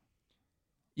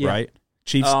 Yeah. Right?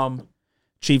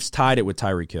 Chiefs tied it with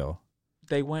Tyreek Hill.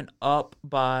 They went up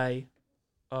by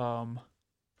 4.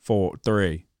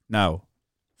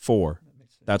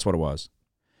 That's what it was.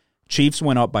 Chiefs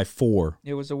went up by 4.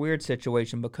 It was a weird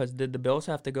situation because did the Bills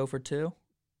have to go for 2?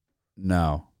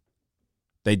 No.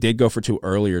 They did go for 2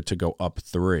 earlier to go up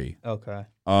 3. Okay.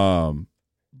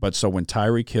 But so when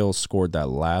Tyreek Hill scored that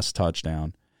last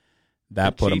touchdown,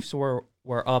 that the put Chiefs were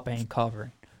up and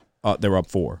covering. they were up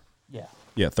 4. Yeah.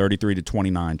 Yeah,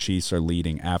 33-29. Chiefs are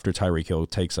leading after Tyreek Hill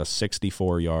takes a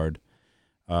 64-yard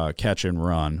catch and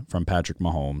run from Patrick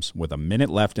Mahomes with a minute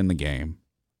left in the game.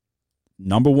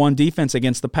 Number 1 defense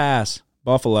against the pass,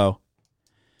 Buffalo.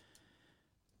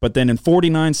 But then in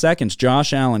 49 seconds,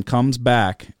 Josh Allen comes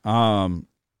back and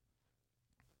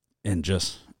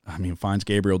finds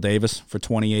Gabriel Davis for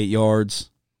 28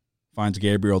 yards. Finds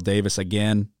Gabriel Davis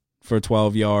again for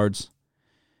 12 yards.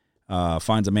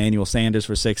 Finds Emmanuel Sanders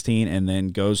for 16, and then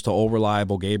goes to old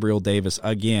reliable Gabriel Davis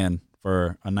again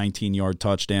for a 19-yard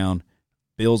touchdown.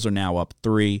 Bills are now up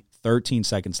 3, 13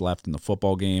 seconds left in the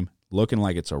football game, looking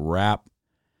like it's a wrap.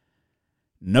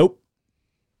 Nope.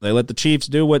 They let the Chiefs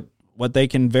do what they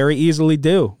can very easily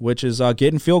do, which is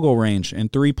get in field goal range in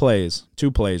 2 plays,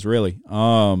 really.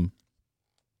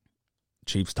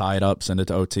 Chiefs tie it up, send it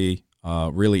to OT.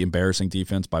 Really embarrassing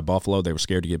defense by Buffalo. They were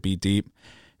scared to get beat deep.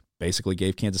 Basically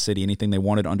gave Kansas City anything they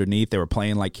wanted underneath. They were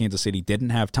playing like Kansas City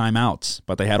didn't have timeouts,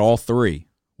 but they had all 3,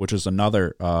 which is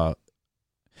another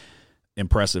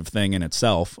impressive thing in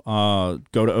itself. Go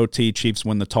to OT, Chiefs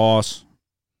win the toss,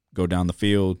 go down the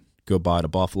field, goodbye to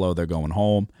Buffalo. They're going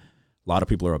home. A lot of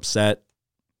people are upset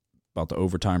about the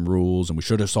overtime rules, and we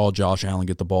should have saw Josh Allen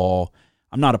get the ball.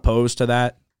 I'm not opposed to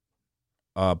that,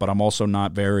 but I'm also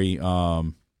not very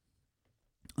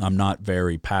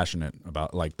passionate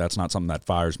about, like, that's not something that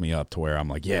fires me up to where I'm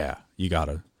like, yeah, you got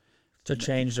to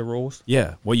change the rules.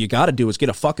 Yeah, what you got to do is get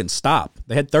a fucking stop.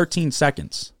 They had 13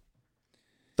 seconds.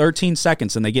 13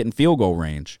 seconds, and they get in field goal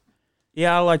range.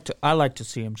 Yeah, I like to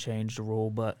see him change the rule,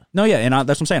 but no, yeah, and that's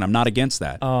what I'm saying. I'm not against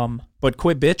that. But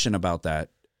quit bitching about that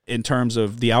in terms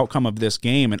of the outcome of this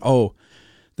game. And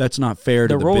that's not fair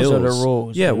to the Bills. The rules are the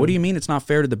rules. Yeah, dude. what do you mean it's not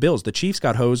fair to the Bills? The Chiefs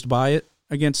got hosed by it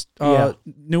against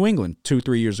New England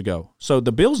 2-3 years ago. So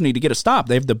the Bills need to get a stop.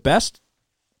 They have the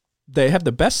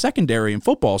best secondary in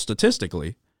football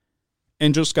statistically,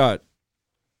 and just got,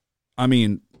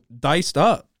 diced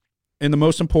up in the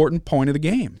most important point of the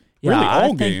game. Yeah, really, I all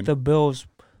think game. the Bills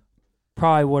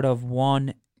probably would have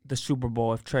won the Super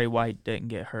Bowl if Trey White didn't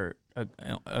get hurt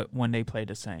when they played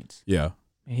the Saints. Yeah.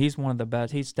 He's one of the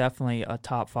best. He's definitely a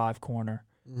top 5 corner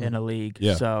in the league.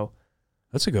 Yeah. So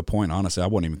that's a good point. Honestly, I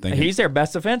wasn't even thinking. he's their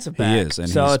best defensive back. He is, and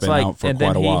so he's it's been like, out for and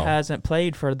quite then a while. he hasn't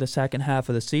played for the second half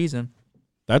of the season.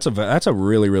 That's a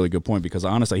really, really good point, because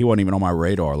honestly, he wasn't even on my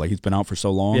radar. Like, he's been out for so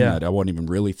long that I wasn't even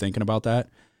really thinking about that.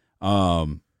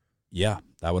 Yeah,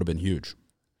 that would have been huge.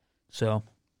 So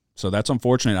that's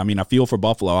unfortunate. I feel for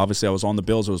Buffalo. Obviously, I was on the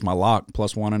Bills. It was my lock,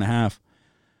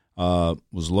 +1.5.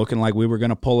 Was looking like we were going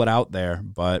to pull it out there,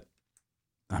 but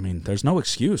there's no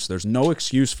excuse. There's no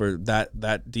excuse for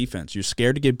that defense. You're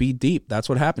scared to get beat deep. That's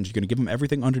what happens. You're going to give them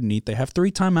everything underneath. They have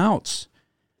 3 timeouts.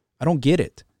 I don't get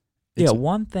it.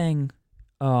 one thing,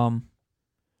 I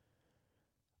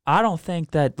don't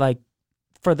think that, like,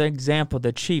 for the example,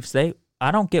 the Chiefs,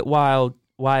 I don't get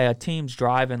why a team's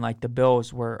driving like the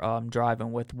Bills were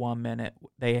driving with 1 minute.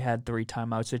 They had 3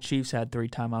 timeouts. The Chiefs had 3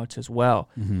 timeouts as well.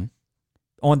 Mm-hmm.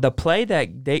 On the play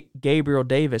that Gabriel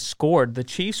Davis scored, the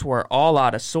Chiefs were all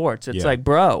out of sorts. It's like,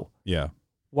 bro, Yeah.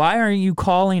 why aren't you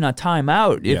calling a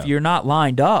timeout if you're not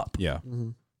lined up? Yeah.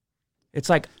 It's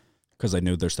like, Because they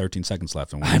knew there's 13 seconds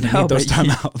left, and we I didn't know, need those but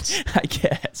timeouts. I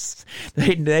guess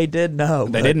they did know.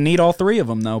 They didn't need all 3 of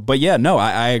them, though. But yeah, no,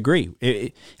 I agree.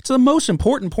 It's the most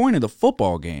important point of the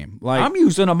football game. Like, I'm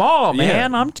using them all,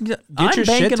 man. Yeah. I'm your shit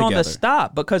banking on the together.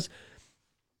 stop because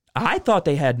I thought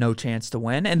they had no chance to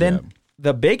win. And then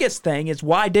the biggest thing is,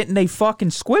 why didn't they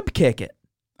fucking squib kick it?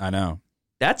 I know.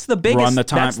 That's the biggest. Run the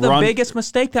time- That's the run- biggest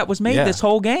mistake that was made Yeah. this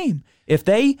whole game. If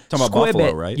they Talking about squib Buffalo,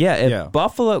 it, right? Yeah, if Yeah.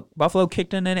 Buffalo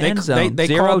kicked in an end zone,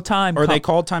 zero called, time, or they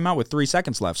called timeout with 3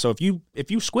 seconds left. So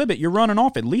if you squib it, you're running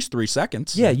off at least 3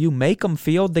 seconds. Yeah, you make them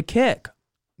field the kick,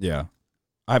 Yeah.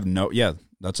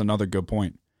 That's another good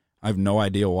point. I have no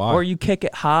idea why. or you kick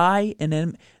it high and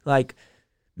then like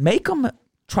make them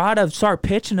try to start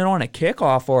pitching it on a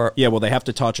kickoff or. Yeah, well, they have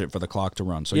to touch it for the clock to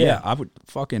run. So Yeah. yeah, I would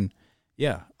fucking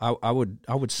I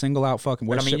would single out fucking.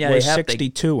 We're, I mean, yeah, we're they have to-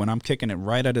 62, and I'm kicking it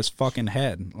right at his fucking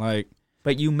head. Like,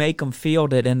 But you make them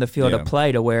field it in the field Yeah. of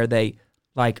play to where they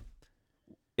like.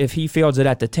 If he fields it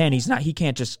at the 10, he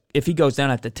can't just. If he goes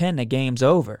down at the 10, the game's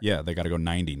over. yeah, they got to go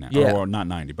 90 now, Yeah. or not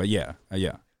 90, but yeah.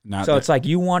 Not So it's like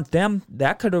you want them.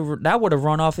 That would have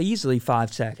run off easily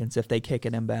 5 seconds if they kick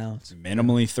it in bounds.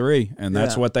 minimally 3, and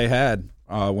that's Yeah. what they had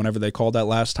whenever they called that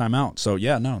last time out. So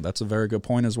yeah, no, that's a very good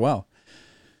point as well.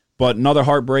 But another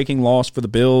heartbreaking loss for the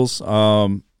Bills.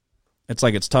 It's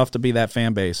like it's tough to be that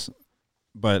fan base,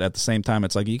 but at the same time,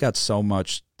 it's like you got so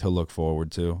much to look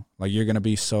forward to. Like you're gonna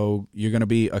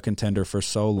be a contender for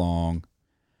so long.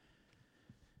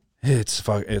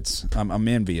 I'm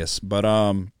envious, but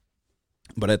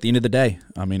at the end of the day,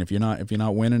 I mean, if you're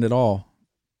not winning at all,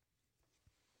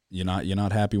 you're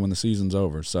not happy when the season's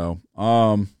over. So,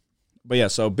 but yeah,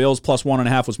 so Bills plus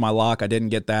 1.5 was my lock. I didn't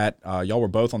get that. Y'all were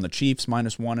both on the Chiefs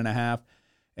minus 1.5,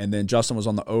 and then Justin was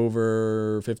on the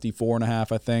over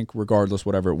 54.5, I think. Regardless,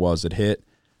 whatever it was, it hit.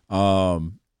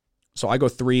 So I go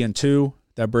 3-2.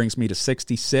 That brings me to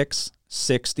 66,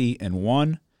 60-1,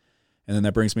 and then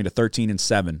that brings me to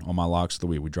 13-7 on my locks of the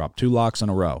week. We dropped 2 locks in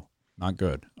a row. Not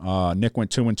good. Nick went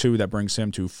 2-2. That brings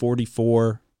him to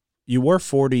 44. You were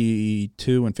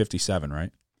 42-57,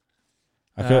 right?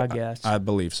 I guess. I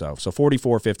believe so. So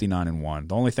 44, 59-1.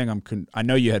 The only thing I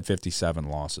know you had 57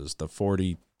 losses. The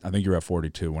 40, I think you were at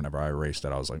 42 whenever I erased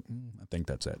it. I was like, I think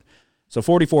that's it. So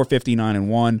 44,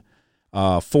 59-1,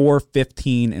 4,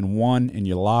 15-1 in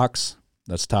your locks.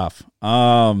 That's tough.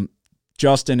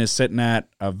 Justin is sitting at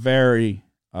a very,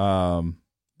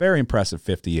 very impressive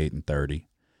 58-30.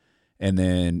 And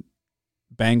then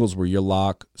Bengals were your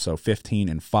lock, so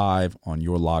 15-5 on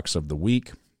your locks of the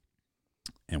week.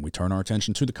 And we turn our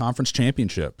attention to the conference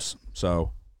championships.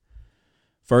 So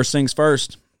first things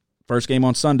first game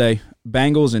on Sunday,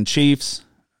 Bengals and Chiefs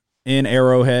in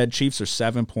Arrowhead. Chiefs are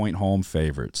 7-point home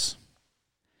favorites.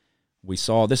 We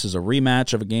saw this is a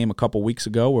rematch of a game a couple weeks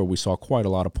ago where we saw quite a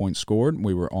lot of points scored.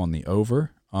 We were on the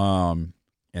over, and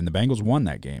the Bengals won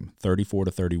that game,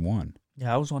 34-31.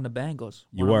 Yeah, I was on the Bengals.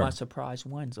 You One were. of my surprise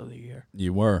wins of the year.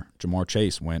 You were. Jamar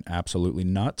Chase went absolutely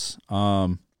nuts.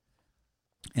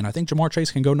 And I think Jamar Chase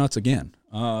can go nuts again.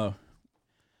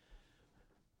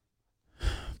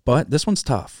 But this one's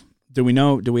tough. Do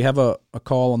we have a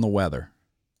call on the weather?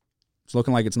 It's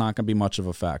looking like it's not going to be much of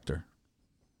a factor.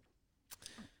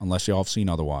 Unless y'all have seen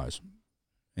otherwise.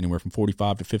 Anywhere from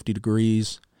 45 to 50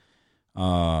 degrees.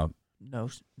 No rain,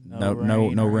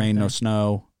 no anything.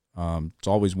 snow. It's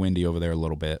always windy over there a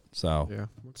little bit. So, Yeah,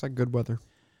 looks like good weather.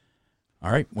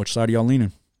 all right, which side are y'all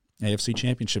leaning? AFC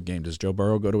Championship game. Does Joe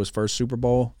Burrow go to his first Super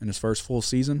Bowl in his first full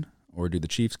season? Or do the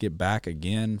Chiefs get back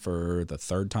again for the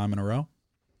 3rd time in a row?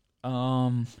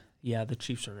 Yeah, the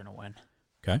Chiefs are gonna win.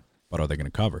 Okay. But are they going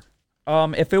to cover?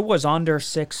 If it was under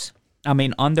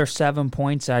 7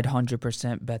 points, I'd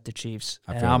 100% bet the Chiefs,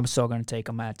 I and feel I'm it. still gonna take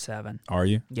them at 7. Are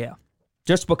you? Yeah,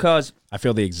 just because I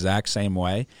feel the exact same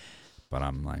way, but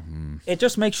I'm like, it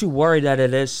just makes you worry that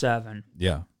it is 7.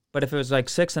 yeah. But if it was like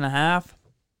 6.5,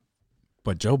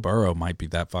 But Joe Burrow might be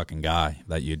that fucking guy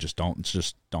that you just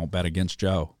don't bet against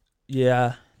Joe.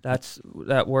 yeah,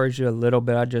 that worries you a little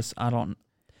bit. I don't.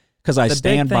 Because I The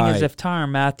stand big thing by. is if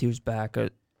Tyrann Matthews back,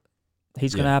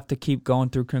 he's gonna Yeah. have to keep going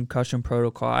through concussion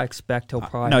protocol. I expect he'll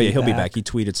probably. no, yeah, he'll be back. He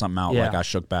tweeted something out Yeah. like I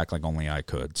shook back like only I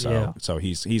could. So Yeah. so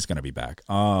he's going to be back.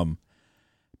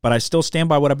 But I still stand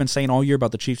by what I've been saying all year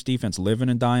about the Chiefs' defense, living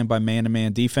and dying by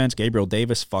man-to-man defense. Gabriel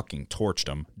Davis fucking torched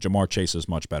him. Jamar Chase is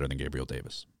much better than Gabriel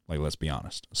Davis. Like, let's be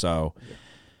honest. So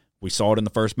we saw it in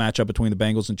the first matchup between the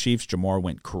Bengals and Chiefs. Jamar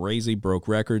went crazy, broke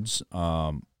records.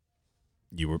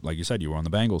 You were, like you said, you were on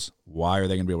the Bengals. Why are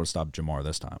they going to be able to stop Jamar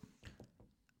this time?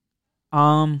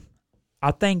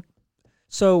 I think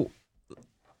so.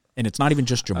 And it's not even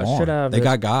just Jamar. They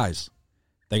got guys.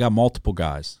 They got multiple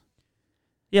guys.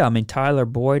 Yeah, I mean, Tyler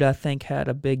Boyd, I think, had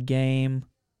a big game.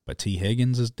 But T.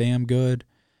 Higgins is damn good.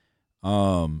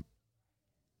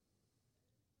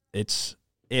 It's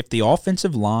if the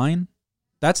offensive line,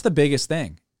 that's the biggest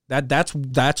thing.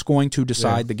 That's going to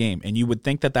decide the game. And you would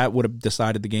think that would have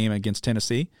decided the game against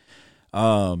Tennessee.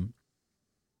 But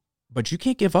you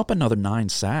can't give up another 9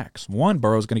 sacks. One,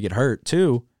 Burrow's going to get hurt.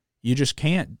 Two, you just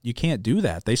can't. You can't do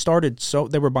that. They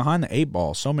were behind the 8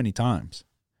 ball so many times.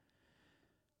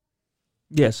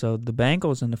 Yeah, so the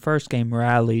Bengals in the first game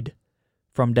rallied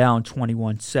from down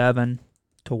 21-7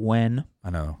 to win. I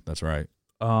know, that's right.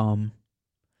 Because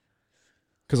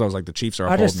I was like, the Chiefs are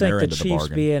I just holding think their the end of the Chiefs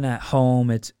bargain. being at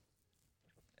home,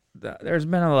 there's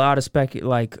been a lot of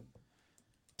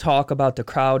talk about the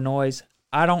crowd noise.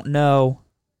 I don't know.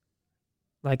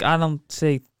 Like, I don't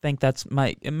think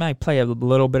it might play a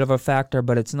little bit of a factor,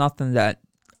 but it's nothing that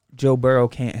Joe Burrow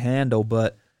can't handle.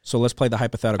 But so let's play the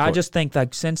hypothetical. I just think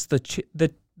like since the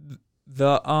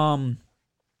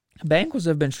Bengals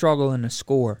have been struggling to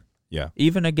score. Yeah.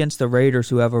 Even against the Raiders,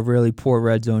 who have a really poor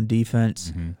red zone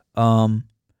defense. Mm-hmm.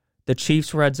 The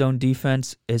Chiefs' red zone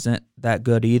defense isn't that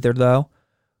good either, though.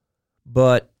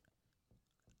 But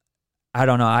I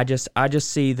don't know. I just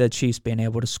see the Chiefs being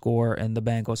able to score and the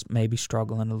Bengals maybe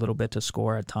struggling a little bit to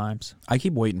score at times. I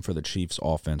keep waiting for the Chiefs'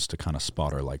 offense to kind of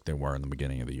sputter like they were in the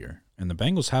beginning of the year. And the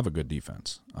Bengals have a good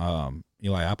defense.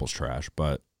 Eli Apple's trash,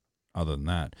 but other than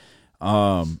that.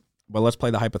 But let's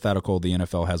play the hypothetical. The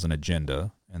NFL has an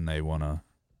agenda, and they want to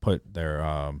put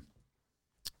their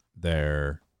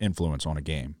influence on a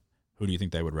game. Who do you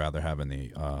think they would rather have in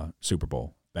the Super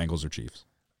Bowl, Bengals or Chiefs?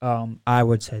 I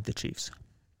would say the Chiefs.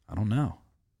 I don't know.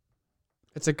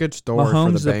 It's a good story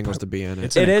for the Bengals to be in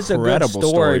it. It is a good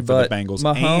story for but the Bengals.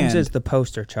 Mahomes is the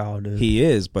poster child, dude. He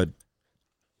is, but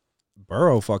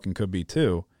Burrow fucking could be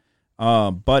too.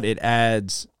 But it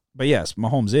adds. But yes,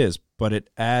 Mahomes is. But it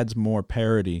adds more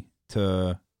parity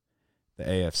to the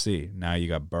AFC. Now you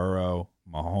got Burrow,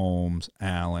 Mahomes,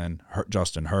 Allen,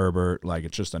 Justin Herbert. Like,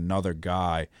 it's just another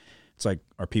guy. It's like,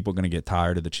 are people going to get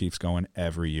tired of the Chiefs going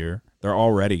every year? They're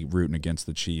already rooting against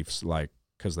the Chiefs, like,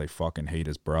 because they fucking hate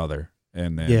his brother.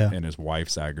 And then and his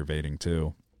wife's aggravating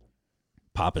too.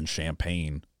 Popping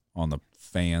champagne on the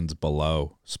fans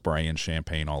below, spraying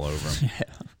champagne all over him.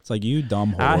 Yeah. It's like, you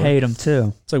dumb whore. I hate him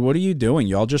too. It's like, what are you doing?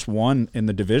 Y'all just won in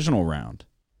the divisional round.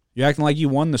 You're acting like you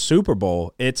won the Super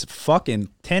Bowl. It's fucking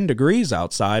 10 degrees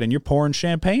outside, and you're pouring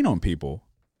champagne on people.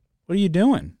 What are you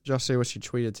doing? Just see what she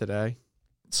tweeted today.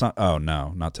 Oh,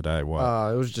 no, not today.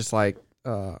 What? It was just like,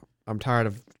 I'm tired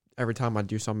of every time I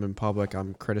do something in public,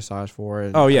 I'm criticized for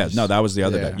it. Oh, yeah. No, that was the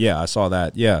other yeah. day. Yeah, I saw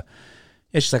that. Yeah.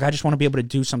 She's like, I just want to be able to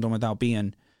do something without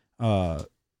being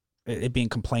it being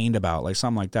complained about, like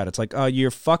something like that. It's like,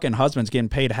 your fucking husband's getting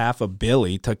paid $500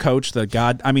 million to coach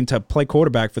to play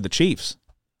quarterback for the Chiefs.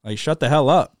 Like, shut the hell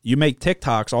up. You make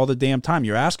TikToks all the damn time.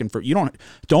 You're asking for, you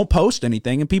don't post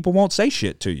anything and people won't say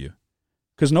shit to you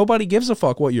because nobody gives a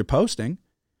fuck what you're posting.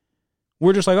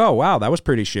 We're just like, oh, wow, that was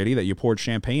pretty shitty that you poured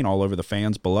champagne all over the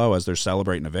fans below as they're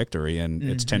celebrating a victory and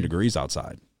it's 10 degrees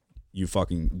outside. You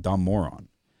fucking dumb moron.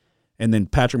 And then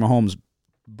Patrick Mahomes'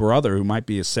 brother, who might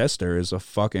be his sister, is a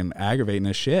fucking aggravating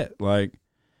as shit. Like,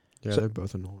 yeah, they're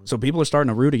both annoying. So people are starting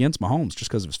to root against Mahomes just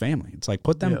because of his family. It's like,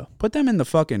 put them in the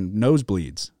fucking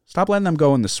nosebleeds. Stop letting them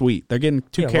go in the suite. They're getting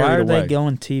too carried away. Why are they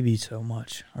going TV so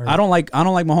much? I don't like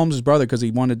Mahomes' brother because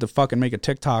he wanted to fucking make a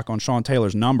TikTok on Sean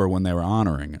Taylor's number when they were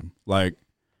honoring him. Like,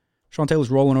 Sean Taylor's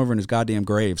rolling over in his goddamn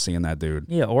grave seeing that dude.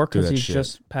 Yeah, or because he's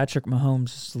just Patrick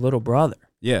Mahomes' little brother.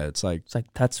 Yeah, it's like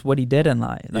that's what he did in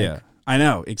life. Like, yeah, I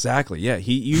know exactly. Yeah,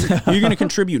 you're going to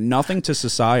contribute nothing to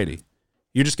society.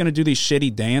 You're just going to do these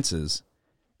shitty dances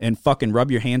and fucking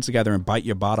rub your hands together and bite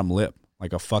your bottom lip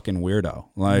like a fucking weirdo.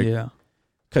 Like, yeah.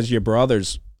 Because your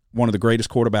brother's one of the greatest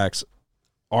quarterbacks,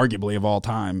 arguably, of all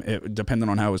time, depending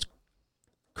on how his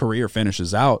career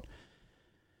finishes out.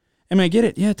 I mean, I get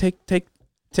it. Yeah, take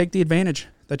the advantage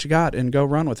that you got and go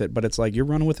run with it. But it's like you're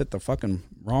running with it the fucking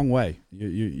wrong way.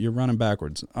 You're running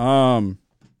backwards.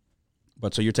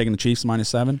 But so you're taking the Chiefs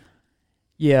 -7?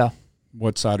 Yeah.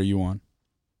 What side are you on?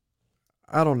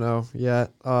 I don't know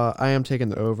yet. I am taking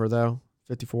the over, though,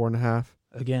 54.5.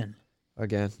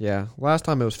 Again, yeah. Last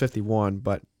time it was 51,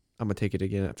 but I'm going to take it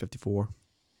again at 54.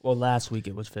 Well, last week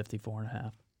it was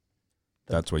 54.5.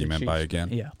 That's what you meant by again?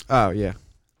 Yeah. Oh, yeah.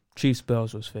 Chiefs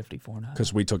Bills was 54.5.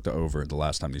 Because we took the over the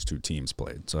last time these two teams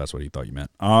played, so that's what he thought you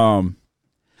meant.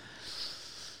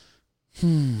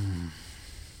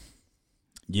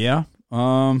 Yeah.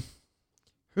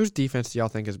 Whose defense do y'all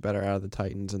think is better out of the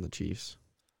Titans and the Chiefs?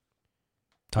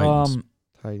 Titans,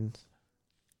 Titans.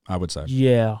 I would say.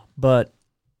 Yeah, but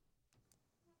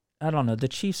I don't know. The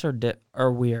Chiefs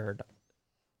are weird.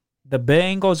 The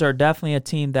Bengals are definitely a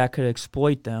team that could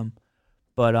exploit them,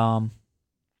 but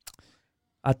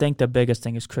I think the biggest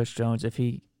thing is Chris Jones. If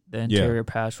the interior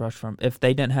pass rush from, if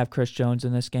they didn't have Chris Jones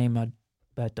in this game, I'd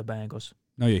bet the Bengals.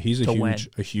 No, yeah, he's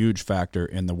a huge factor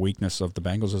in the weakness of the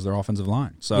Bengals is their offensive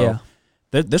line. So yeah.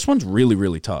 This one's really,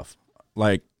 really tough.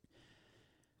 Like,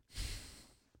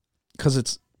 because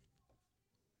it's,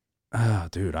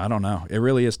 dude, I don't know. It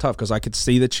really is tough because I could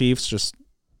see the Chiefs just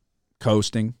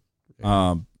coasting.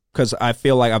 Because I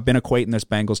feel like I've been equating this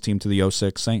Bengals team to the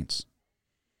 06 Saints.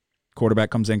 Quarterback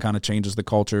comes in, kind of changes the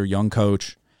culture, young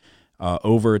coach,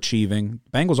 overachieving.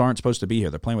 Bengals aren't supposed to be here.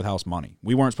 They're playing with house money.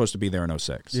 We weren't supposed to be there in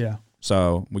 06. Yeah.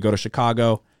 So we go to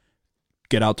Chicago,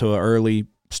 get out to an early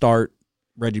start.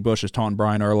 Reggie Bush is taunting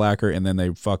Brian Urlacher, and then they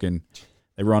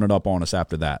run it up on us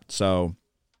after that. So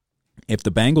if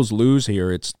the Bengals lose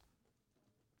here, it's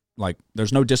like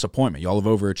there's no disappointment. Y'all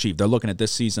have overachieved. They're looking at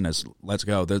this season as let's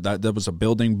go. That was a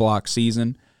building block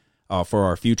season for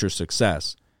our future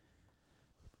success.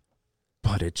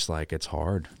 But it's like it's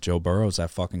hard. Joe Burrow's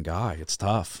that fucking guy. It's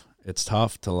tough. It's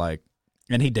tough to like,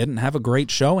 and he didn't have a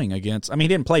great showing against. I mean, he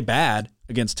didn't play bad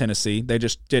against Tennessee. They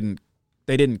just didn't.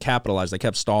 They didn't capitalize. They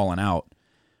kept stalling out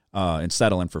and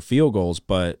settling for field goals.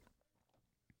 But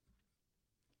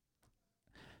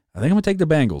I think I'm gonna take the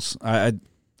Bengals.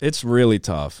 It's really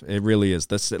tough. It really is.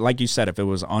 This, like you said, if it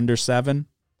was under 7,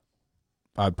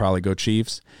 I'd probably go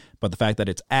Chiefs. But the fact that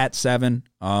it's at 7,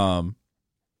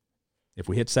 if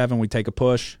we hit 7, we take a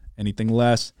push. Anything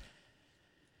less,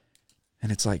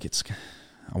 and it's like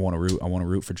I want to root. I want to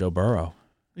root for Joe Burrow.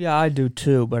 Yeah, I do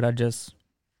too. But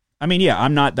I mean, yeah,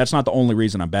 I'm not. That's not the only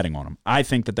reason I'm betting on them. I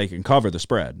think that they can cover the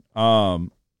spread. But I'm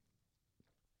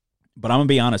gonna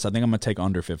be honest. I think I'm gonna take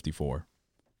under 54.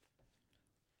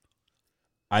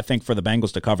 I think for the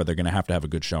Bengals to cover, they're gonna have to have a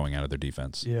good showing out of their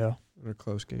defense. yeah. A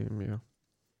close game, yeah.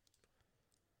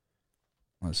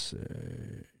 Let's see.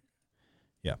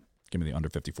 Yeah, give me the under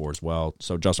 54 as well.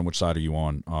 So, Justin, which side are you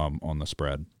on the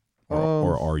spread,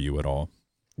 or are you at all?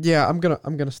 Yeah, I'm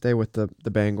gonna stay with the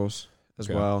Bengals as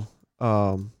well.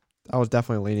 I was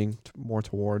definitely leaning more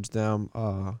towards them.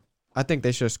 I think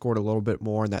they should have scored a little bit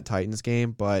more in that Titans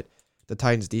game, but the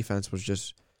Titans defense was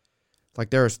just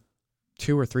like there was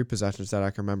 2 or 3 possessions that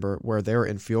I can remember where they were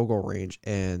in field goal range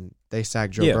and they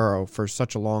sacked Joe Burrow for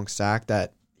such a long sack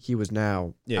that he was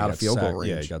now out of field goal range.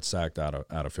 Yeah, he got sacked out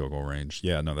of field goal range.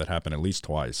 Yeah, no, that happened at least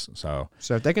twice. So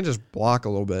if they can just block a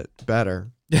little bit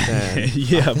better, then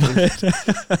yeah,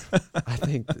 I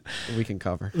think we can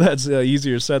cover. That's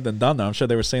easier said than done, though. I'm sure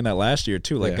they were saying that last year,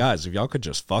 too. Like, Yeah. guys, if y'all could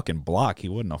just fucking block, he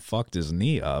wouldn't have fucked his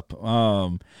knee up.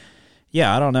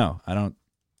 Yeah, I don't know.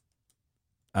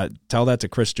 Tell that to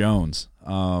Chris Jones.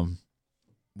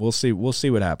 We'll see. We'll see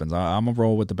what happens. I'm going to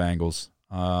roll with the Bengals.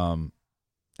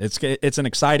 It's an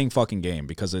exciting fucking game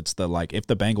because it's if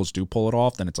the Bengals do pull it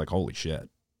off, then it's like, holy shit.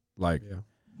 Like,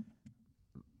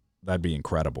 that'd be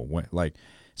incredible. Like,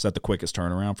 is that the quickest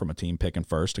turnaround from a team picking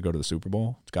first to go to the Super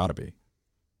Bowl? It's got to be.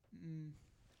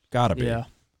 Got to be. Yeah.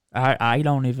 I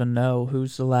don't even know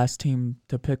who's the last team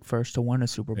to pick first to win a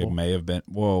Super Bowl. It may have been.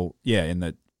 Well, yeah,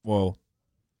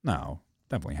 no,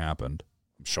 definitely happened.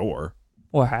 I'm sure.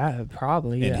 Well,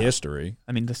 probably, In yeah. history.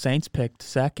 I mean, the Saints picked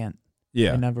second.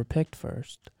 Yeah. They never picked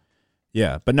first.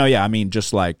 Yeah. But no, yeah, I mean,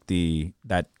 just like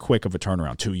that quick of a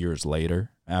turnaround 2 years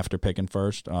later after picking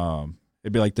first,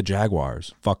 it'd be like the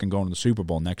Jaguars fucking going to the Super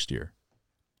Bowl next year.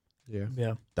 Yeah.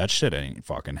 Yeah. That shit ain't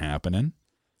fucking happening.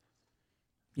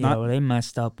 Yeah, well, they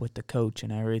messed up with the coach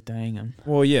and everything, and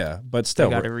Well, yeah, but still,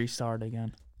 they got to restart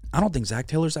again. I don't think Zach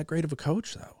Taylor's that great of a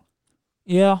coach, though.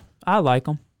 Yeah, I like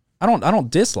him. I don't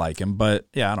dislike him, but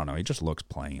yeah, I don't know. He just looks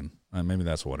plain. Maybe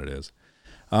that's what it is.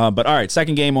 But all right,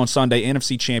 second game on Sunday,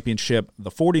 NFC Championship,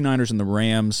 the 49ers and the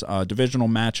Rams, divisional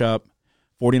matchup.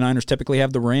 49ers typically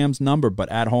have the Rams number, but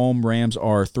at home, Rams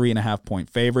are 3.5-point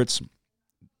favorites.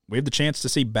 We have the chance to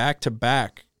see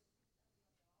back-to-back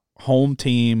home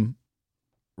team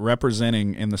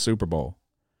representing in the Super Bowl.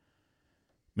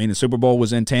 I mean, the Super Bowl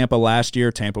was in Tampa last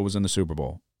year. Tampa was in the Super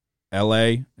Bowl.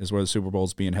 L.A. is where the Super Bowl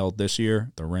is being held this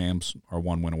year. The Rams are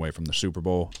one win away from the Super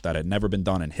Bowl. That had never been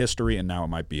done in history, and now it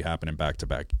might be happening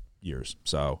back-to-back years.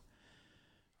 So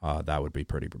that would be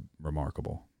pretty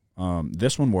remarkable.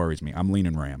 This one worries me. I'm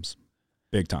leaning Rams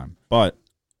big time. But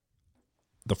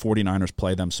the 49ers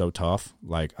play them so tough,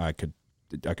 like I could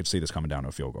see this coming down to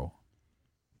a field goal.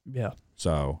 Yeah.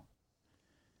 So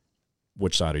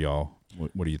which side of y'all?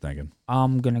 What are you thinking?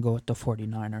 I'm going to go with the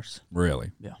 49ers.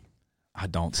 Really? Yeah. I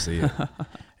don't see it.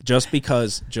 just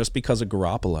because of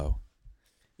Garoppolo.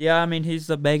 Yeah, I mean, he's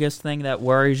the biggest thing that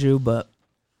worries you, but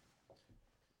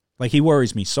Like, he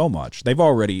worries me so much. They've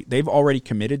already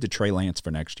committed to Trey Lance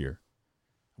for next year.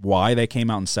 Why they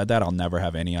came out and said that, I'll never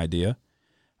have any idea.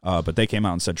 But they came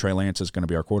out and said Trey Lance is going to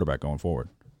be our quarterback going forward.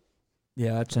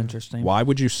 yeah, that's interesting. Why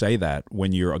would you say that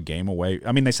when you're a game away?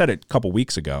 I mean, they said it a couple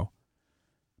weeks ago.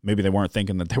 Maybe they weren't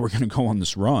thinking that they were going to go on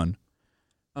this run.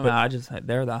 I mean,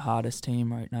 they're the hottest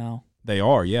team right now. They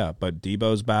are, yeah. But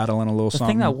Debo's battling a little The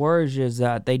something. thing that worries you is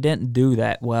that they didn't do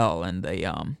that well, and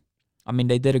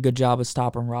they did a good job of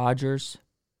stopping Rodgers.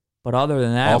 But other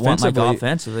than that,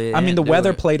 offensively, I mean, the they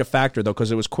weather were- played a factor, though,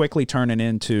 because it was quickly turning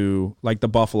into, like, the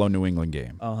Buffalo-New England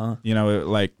game. Uh-huh. You know,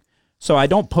 like, so I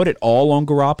don't put it all on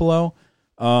Garoppolo,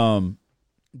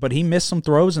 but he missed some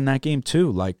throws in that game,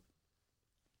 too. Like,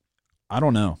 I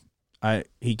don't know.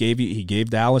 He gave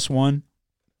Dallas one,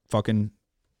 fucking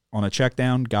on a check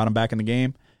down, got him back in the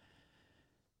game.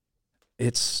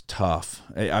 It's tough.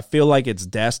 I feel like it's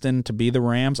destined to be the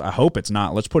Rams. I hope it's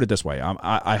not. Let's put it this way.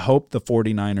 I hope the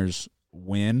 49ers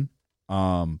win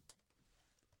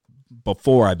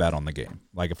before I bet on the game.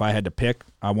 Like, if I had to pick,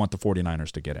 I want the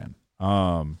 49ers to get in.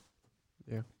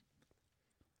 Yeah.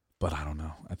 But I don't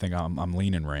know. I think I'm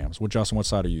leaning Rams. Justin,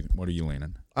 what are you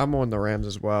leaning? I'm on the Rams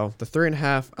as well. The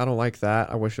 3.5, I don't like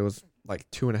that. I wish it was like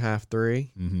 2.5,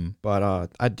 3. Mm-hmm. But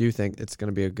I do think it's going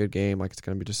to be a good game. Like, it's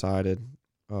going to be decided.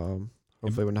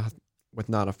 Hopefully with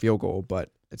not a field goal, but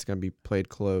it's going to be played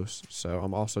close. So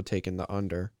I'm also taking the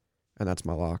under, and that's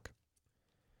my lock.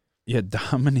 Yeah,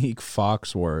 Dominique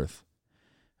Foxworth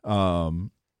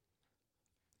went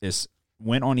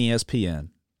on ESPN.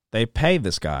 They pay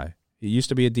this guy. He used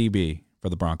to be a DB for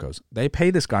the Broncos. They pay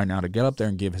this guy now to get up there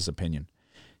and give his opinion.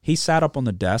 He sat up on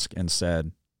the desk and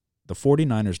said, the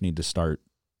 49ers need to start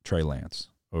Trey Lance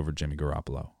over Jimmy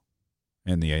Garoppolo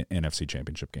in the NFC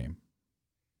Championship game.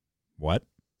 What?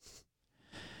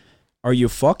 Are you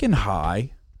fucking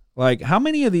high? Like, how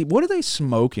many of what are they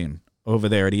smoking over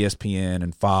there at ESPN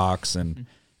and Fox and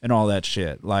all that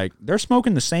shit? Like, they're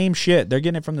smoking the same shit. They're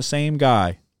getting it from the same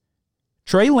guy.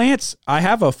 Trey Lance, I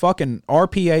have a fucking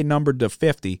RPA numbered to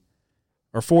 50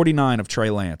 or 49 of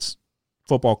Trey Lance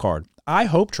football card. I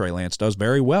hope Trey Lance does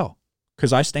very well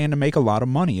because I stand to make a lot of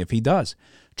money if he does.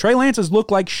 Trey Lance has looked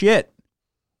like shit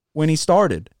when he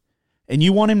started. And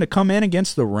you want him to come in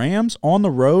against the Rams on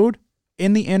the road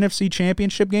in the NFC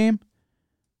Championship game?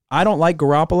 I don't like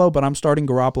Garoppolo, but I'm starting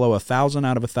Garoppolo 1,000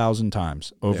 out of 1,000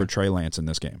 times over Trey Lance in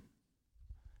this game.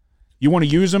 You want to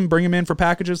use him, bring him in for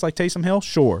packages like Taysom Hill?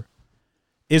 Sure.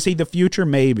 Is he the future?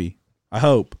 Maybe. I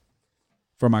hope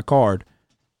for my card.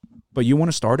 But you want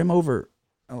to start him over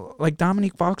like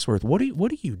Dominique Foxworth? What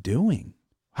are you doing?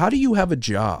 How do you have a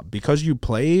job? Because you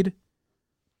played,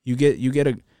 you get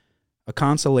a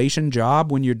consolation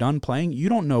job when you're done playing? You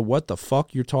don't know what the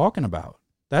fuck you're talking about.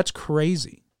 That's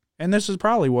crazy. And this is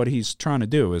probably what he's trying to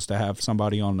do, is to have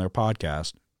somebody on their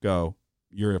podcast go,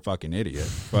 you're a fucking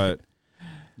idiot. But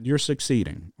you're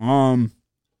succeeding.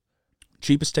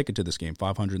 Cheapest ticket to this game,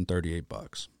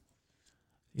 $538.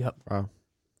 Yep. Wow.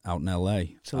 Out in LA.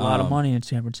 It's a lot of money in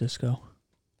San Francisco.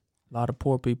 A lot of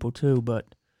poor people too, but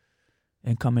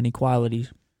income inequality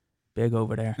big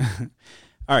over there.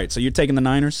 All right, so you're taking the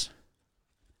Niners?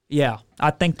 Yeah,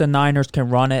 I think the Niners can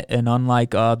run it, and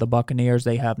unlike the Buccaneers,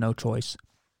 they have no choice.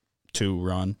 To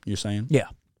run, you're saying? Yeah.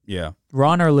 Yeah.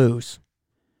 Run or lose.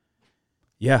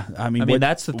 Yeah, I mean,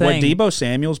 that's the thing. What Deebo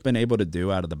Samuel's been able to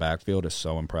do out of the backfield is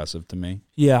so impressive to me.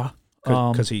 Yeah.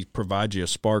 Because he provides you a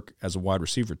spark as a wide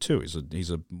receiver, too. He's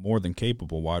a more than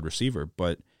capable wide receiver,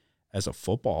 but as a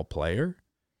football player,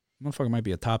 motherfucker might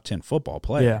be a top 10 football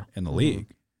player in the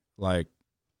league. Like,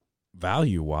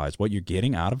 value-wise, what you're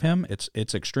getting out of him, it's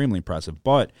extremely impressive.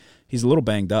 But he's a little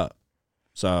banged up.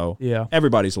 So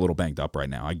everybody's a little banged up right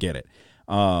now. I get it.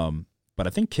 But I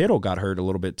think Kittle got hurt a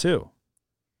little bit too.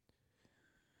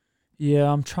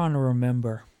 Yeah, I'm trying to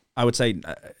remember. I would say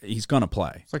he's going to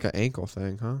play. It's like an ankle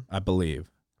thing, huh? I believe.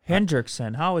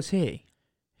 Hendrickson, how is he?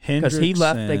 Because he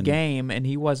left the game and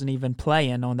he wasn't even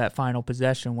playing on that final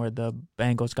possession where the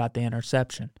Bengals got the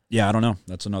interception. Yeah, I don't know.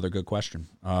 That's another good question.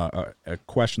 A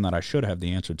question that I should have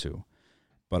the answer to,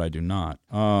 but I do not.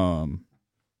 All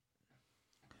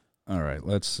right,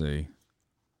 let's see.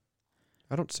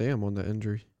 I don't see him on the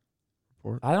injury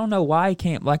for it. I don't know why he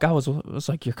can't. Like I was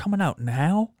like, you're coming out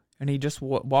now, and he just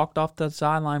walked off the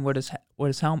sideline with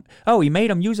his helmet. Oh, he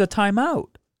made him use a timeout.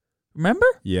 Remember?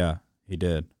 Yeah, he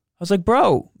did. I was like,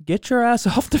 bro, get your ass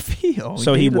off the field.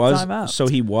 So he needed a was. timeout. So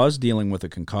he was dealing with a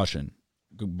concussion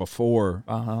before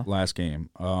Uh-huh. last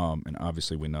game. And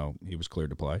obviously we know he was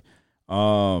cleared to play.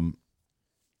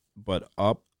 But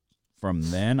up from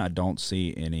then, I don't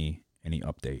see any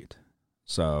update.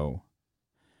 So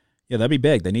yeah, that'd be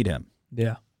big. They need him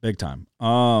Yeah. big time.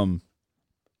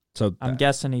 So I'm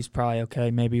guessing he's probably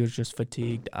okay. Maybe he was just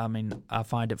fatigued. I mean, I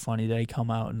find it funny that he come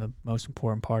out in the most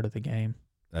important part of the game.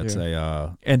 that's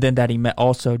a And then that he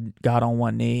also got on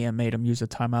one knee and made him use a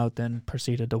timeout, then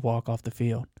proceeded to walk off the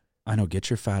field. I know. Get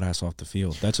your fat ass off the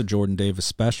field. That's a Jordan Davis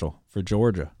special for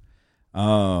Georgia.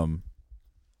 I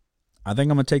think I'm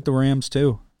gonna take the Rams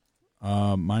too,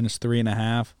 minus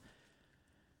 3.5.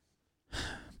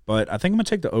 But I think I'm gonna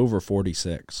take the over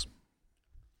 46.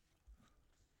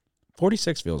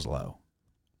 46 feels low.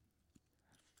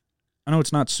 I know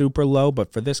it's not super low,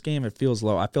 but for this game, it feels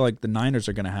low. I feel like the Niners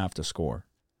are gonna have to score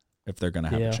if they're gonna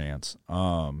have a chance.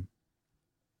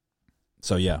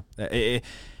 So yeah,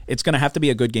 it's going to have to be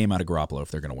a good game out of Garoppolo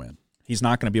if they're going to win. He's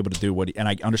not going to be able to do and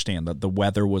I understand that the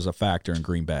weather was a factor in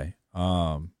Green Bay,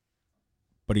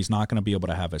 but he's not going to be able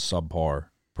to have a subpar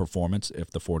performance if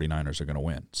the 49ers are going to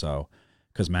win. So,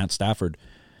 because Matt Stafford,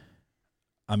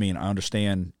 I mean, I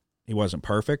understand he wasn't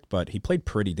perfect, but he played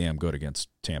pretty damn good against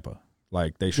Tampa.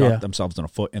 Like they shot themselves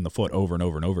in the foot over and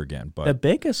over and over again. But the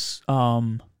biggest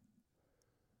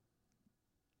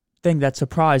thing that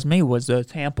surprised me was that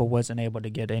Tampa wasn't able to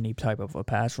get any type of a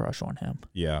pass rush on him.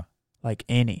 Yeah. Like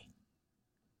any.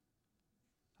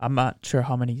 I'm not sure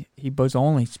how many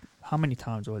how many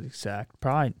times was he sacked?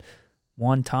 Probably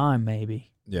one time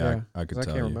maybe. Yeah. I could tell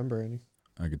you. I can't remember any.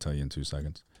 I could tell you in 2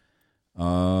 seconds.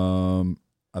 I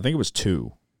think it was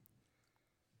 2.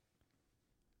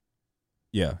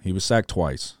 Yeah, he was sacked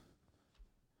twice.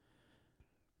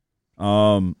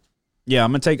 Yeah,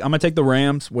 I'm gonna take the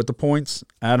Rams with the points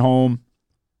at home.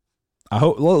 I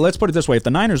hope. Well, let's put it this way: if the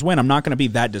Niners win, I'm not going to be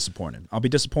that disappointed. I'll be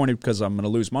disappointed because I'm going to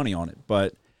lose money on it,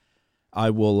 but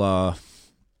I will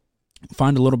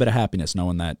find a little bit of happiness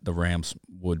knowing that the Rams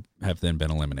would have then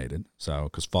been eliminated. So,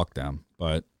 because fuck them.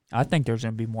 But I think there's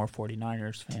going to be more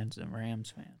 49ers fans than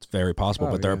Rams fans. it's very possible.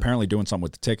 But they're apparently doing something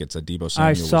with the tickets. That Deebo Samuel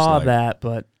I saw was like, that,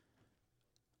 but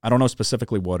I don't know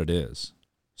specifically what it is.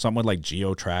 Something with like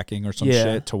geo-tracking or some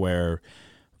shit to where,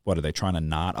 what are they trying to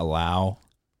not allow?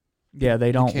 Yeah,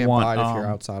 they don't You can't want. buy it if you're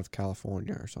outside of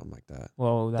California or something like that.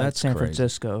 Well, That's San crazy.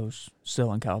 Francisco's still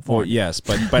in Well, California. yes,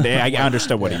 but I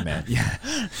understood what he meant. Yeah.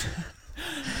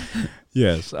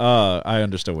 Yes, I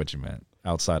understood what you meant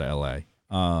outside of L.A.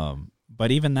 But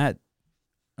even that,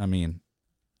 I mean,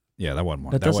 yeah, that wasn't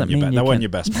one. That That wasn't doesn't your mean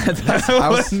best. you That wasn't can- your best. Move.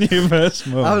 That wasn't your best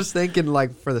move. I was thinking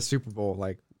like for the Super Bowl,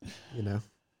 like, you know.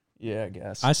 Yeah, I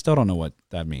guess. I still don't know what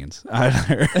that means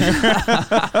either.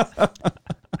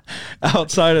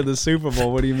 Outside of the Super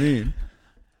Bowl, what do you mean?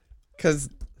 Because,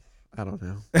 I don't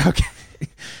know. Okay.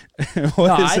 No,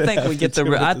 I think we get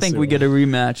I think we get a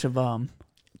rematch of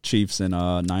Chiefs and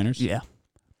Niners. Yeah.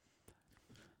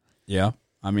 Yeah.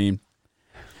 I mean,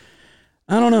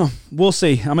 I don't know. We'll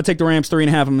see. I'm gonna take the Rams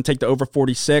 3.5. I'm gonna take the over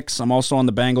 46. I'm also on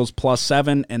the Bengals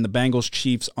 +7 and the Bengals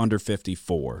Chiefs under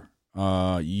 54.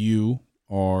 You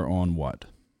are on what?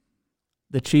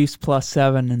 The Chiefs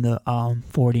 +7 and the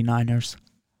 49ers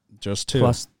Just 2.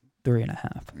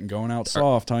 +3.5. Going out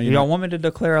soft, huh? You don't want me to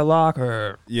declare a lock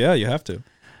or Yeah, you have to.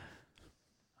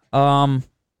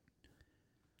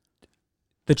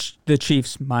 the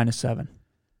Chiefs -7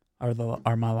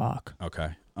 are my lock.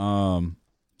 Okay.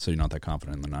 So you're not that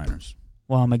confident in the Niners?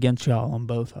 Well, I'm against y'all on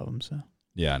both of them, so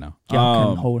Yeah, I know.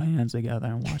 y'all can hold hands together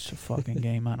and watch the fucking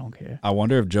game. I don't care. I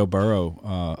wonder if Joe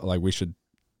Burrow, like we should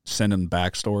send him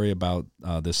backstory about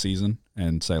this season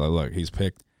and say, like, look, he's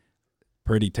picked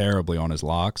pretty terribly on his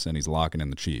locks and he's locking in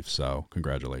the Chiefs. So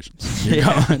congratulations. You're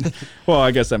going. Well, I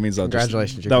guess that means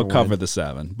Congratulations, you're they'll gonna cover win. the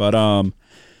 7. But all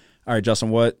right, Justin,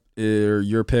 what are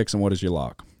your picks and what is your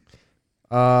lock?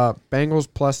 Bengals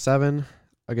 +7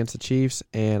 against the Chiefs,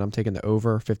 and I'm taking the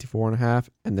over 54.5,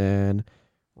 and then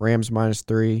Rams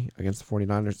 -3 against the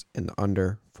 49ers, and the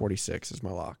under 46 is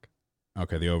my lock.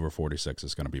 Okay, the over 46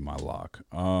 is going to be my lock.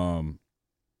 But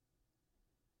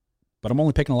I'm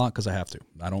only picking a lock because I have to.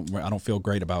 I don't feel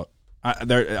great about.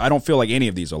 I don't feel like any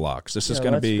of these are locks. This is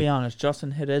going to Let's be honest.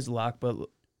 Justin hit his lock, but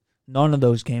none of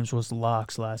those games was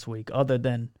locks last week, other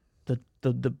than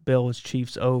the Bills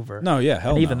Chiefs over. No, yeah,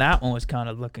 hell and no. even that one was kind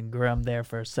of looking grim there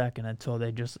for a second until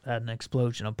they just had an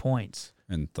explosion of points.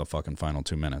 In the fucking final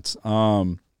 2 minutes.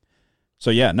 So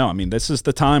yeah, no, I mean, this is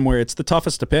the time where it's the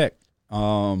toughest to pick.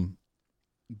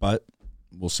 But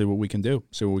we'll see what we can do.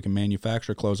 See what we can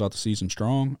manufacture, close out the season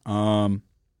strong.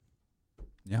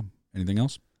 Yeah. Anything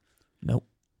else? Nope.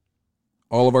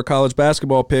 All of our college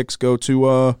basketball picks go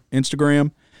to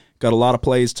Instagram. Got a lot of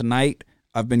plays tonight.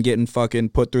 I've been getting fucking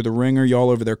put through the ringer. Y'all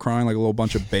over there crying like a little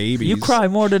bunch of babies. You cry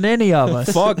more than any of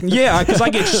us. Fuck yeah, because I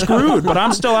get screwed, but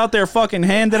I'm still out there fucking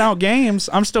handing out games.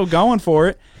 I'm still going for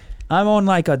it. I'm on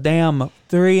like a damn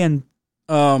 3 and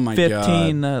Oh my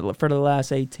 15 god. for the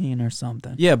last 18 or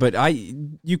something. Yeah, but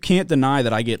you can't deny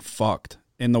that I get fucked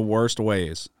in the worst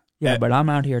ways. Yeah, but I'm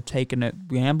out here taking it,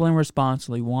 gambling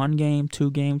responsibly. 1 game,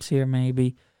 2 games here,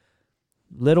 maybe,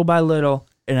 little by little,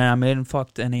 and I'm in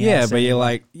fucked in the Yeah, ass but you're anyway.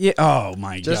 like, yeah. Oh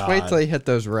my god. Just wait till you hit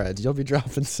those reds. You'll be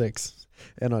dropping 6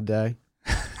 in a day.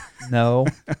 No,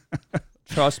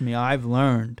 trust me, I've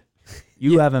learned.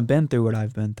 You haven't been through what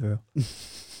I've been through.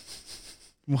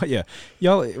 Well, yeah,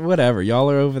 y'all, whatever. Y'all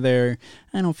are over there.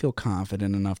 I don't feel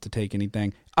confident enough to take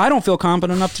anything. I don't feel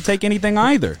confident enough to take anything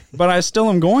either, but I still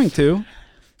am going to.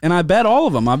 And I bet all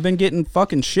of them. I've been getting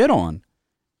fucking shit on.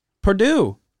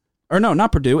 Purdue, or no,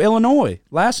 not Purdue, Illinois,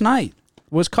 last night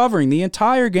was covering the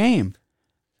entire game.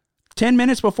 10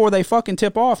 minutes before they fucking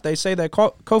tip off, they say that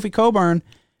Kofi Cockburn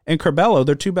and Curbelo,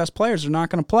 their 2 best players, are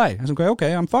not going to play. I was like,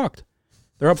 okay, I'm fucked.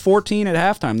 They're up 14 at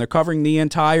halftime. They're covering the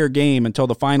entire game until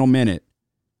the final minute.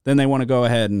 Then they want to go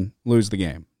ahead and lose the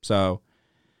game. So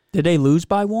Did they lose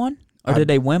by 1, or did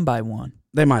they win by 1?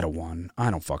 they might have won. I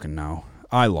don't fucking know.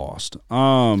 I lost.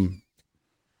 Yeah,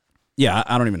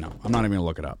 I don't even know. I'm not even gonna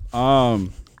look it up.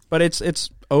 But it's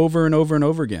over and over and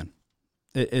over again.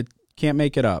 It can't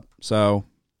make it up. So,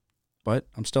 but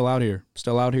I'm still out here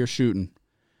shooting.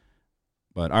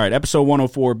 But all right, episode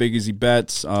 104, Big Easy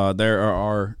Bets. There are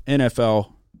our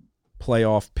NFL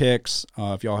playoff picks.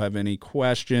 If y'all have any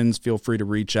questions, feel free to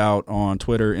reach out on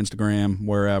Twitter, Instagram,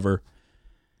 wherever.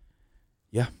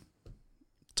 Yeah,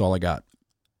 that's all I got.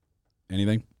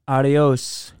 Anything?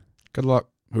 Adios. Good luck.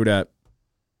 Who dat?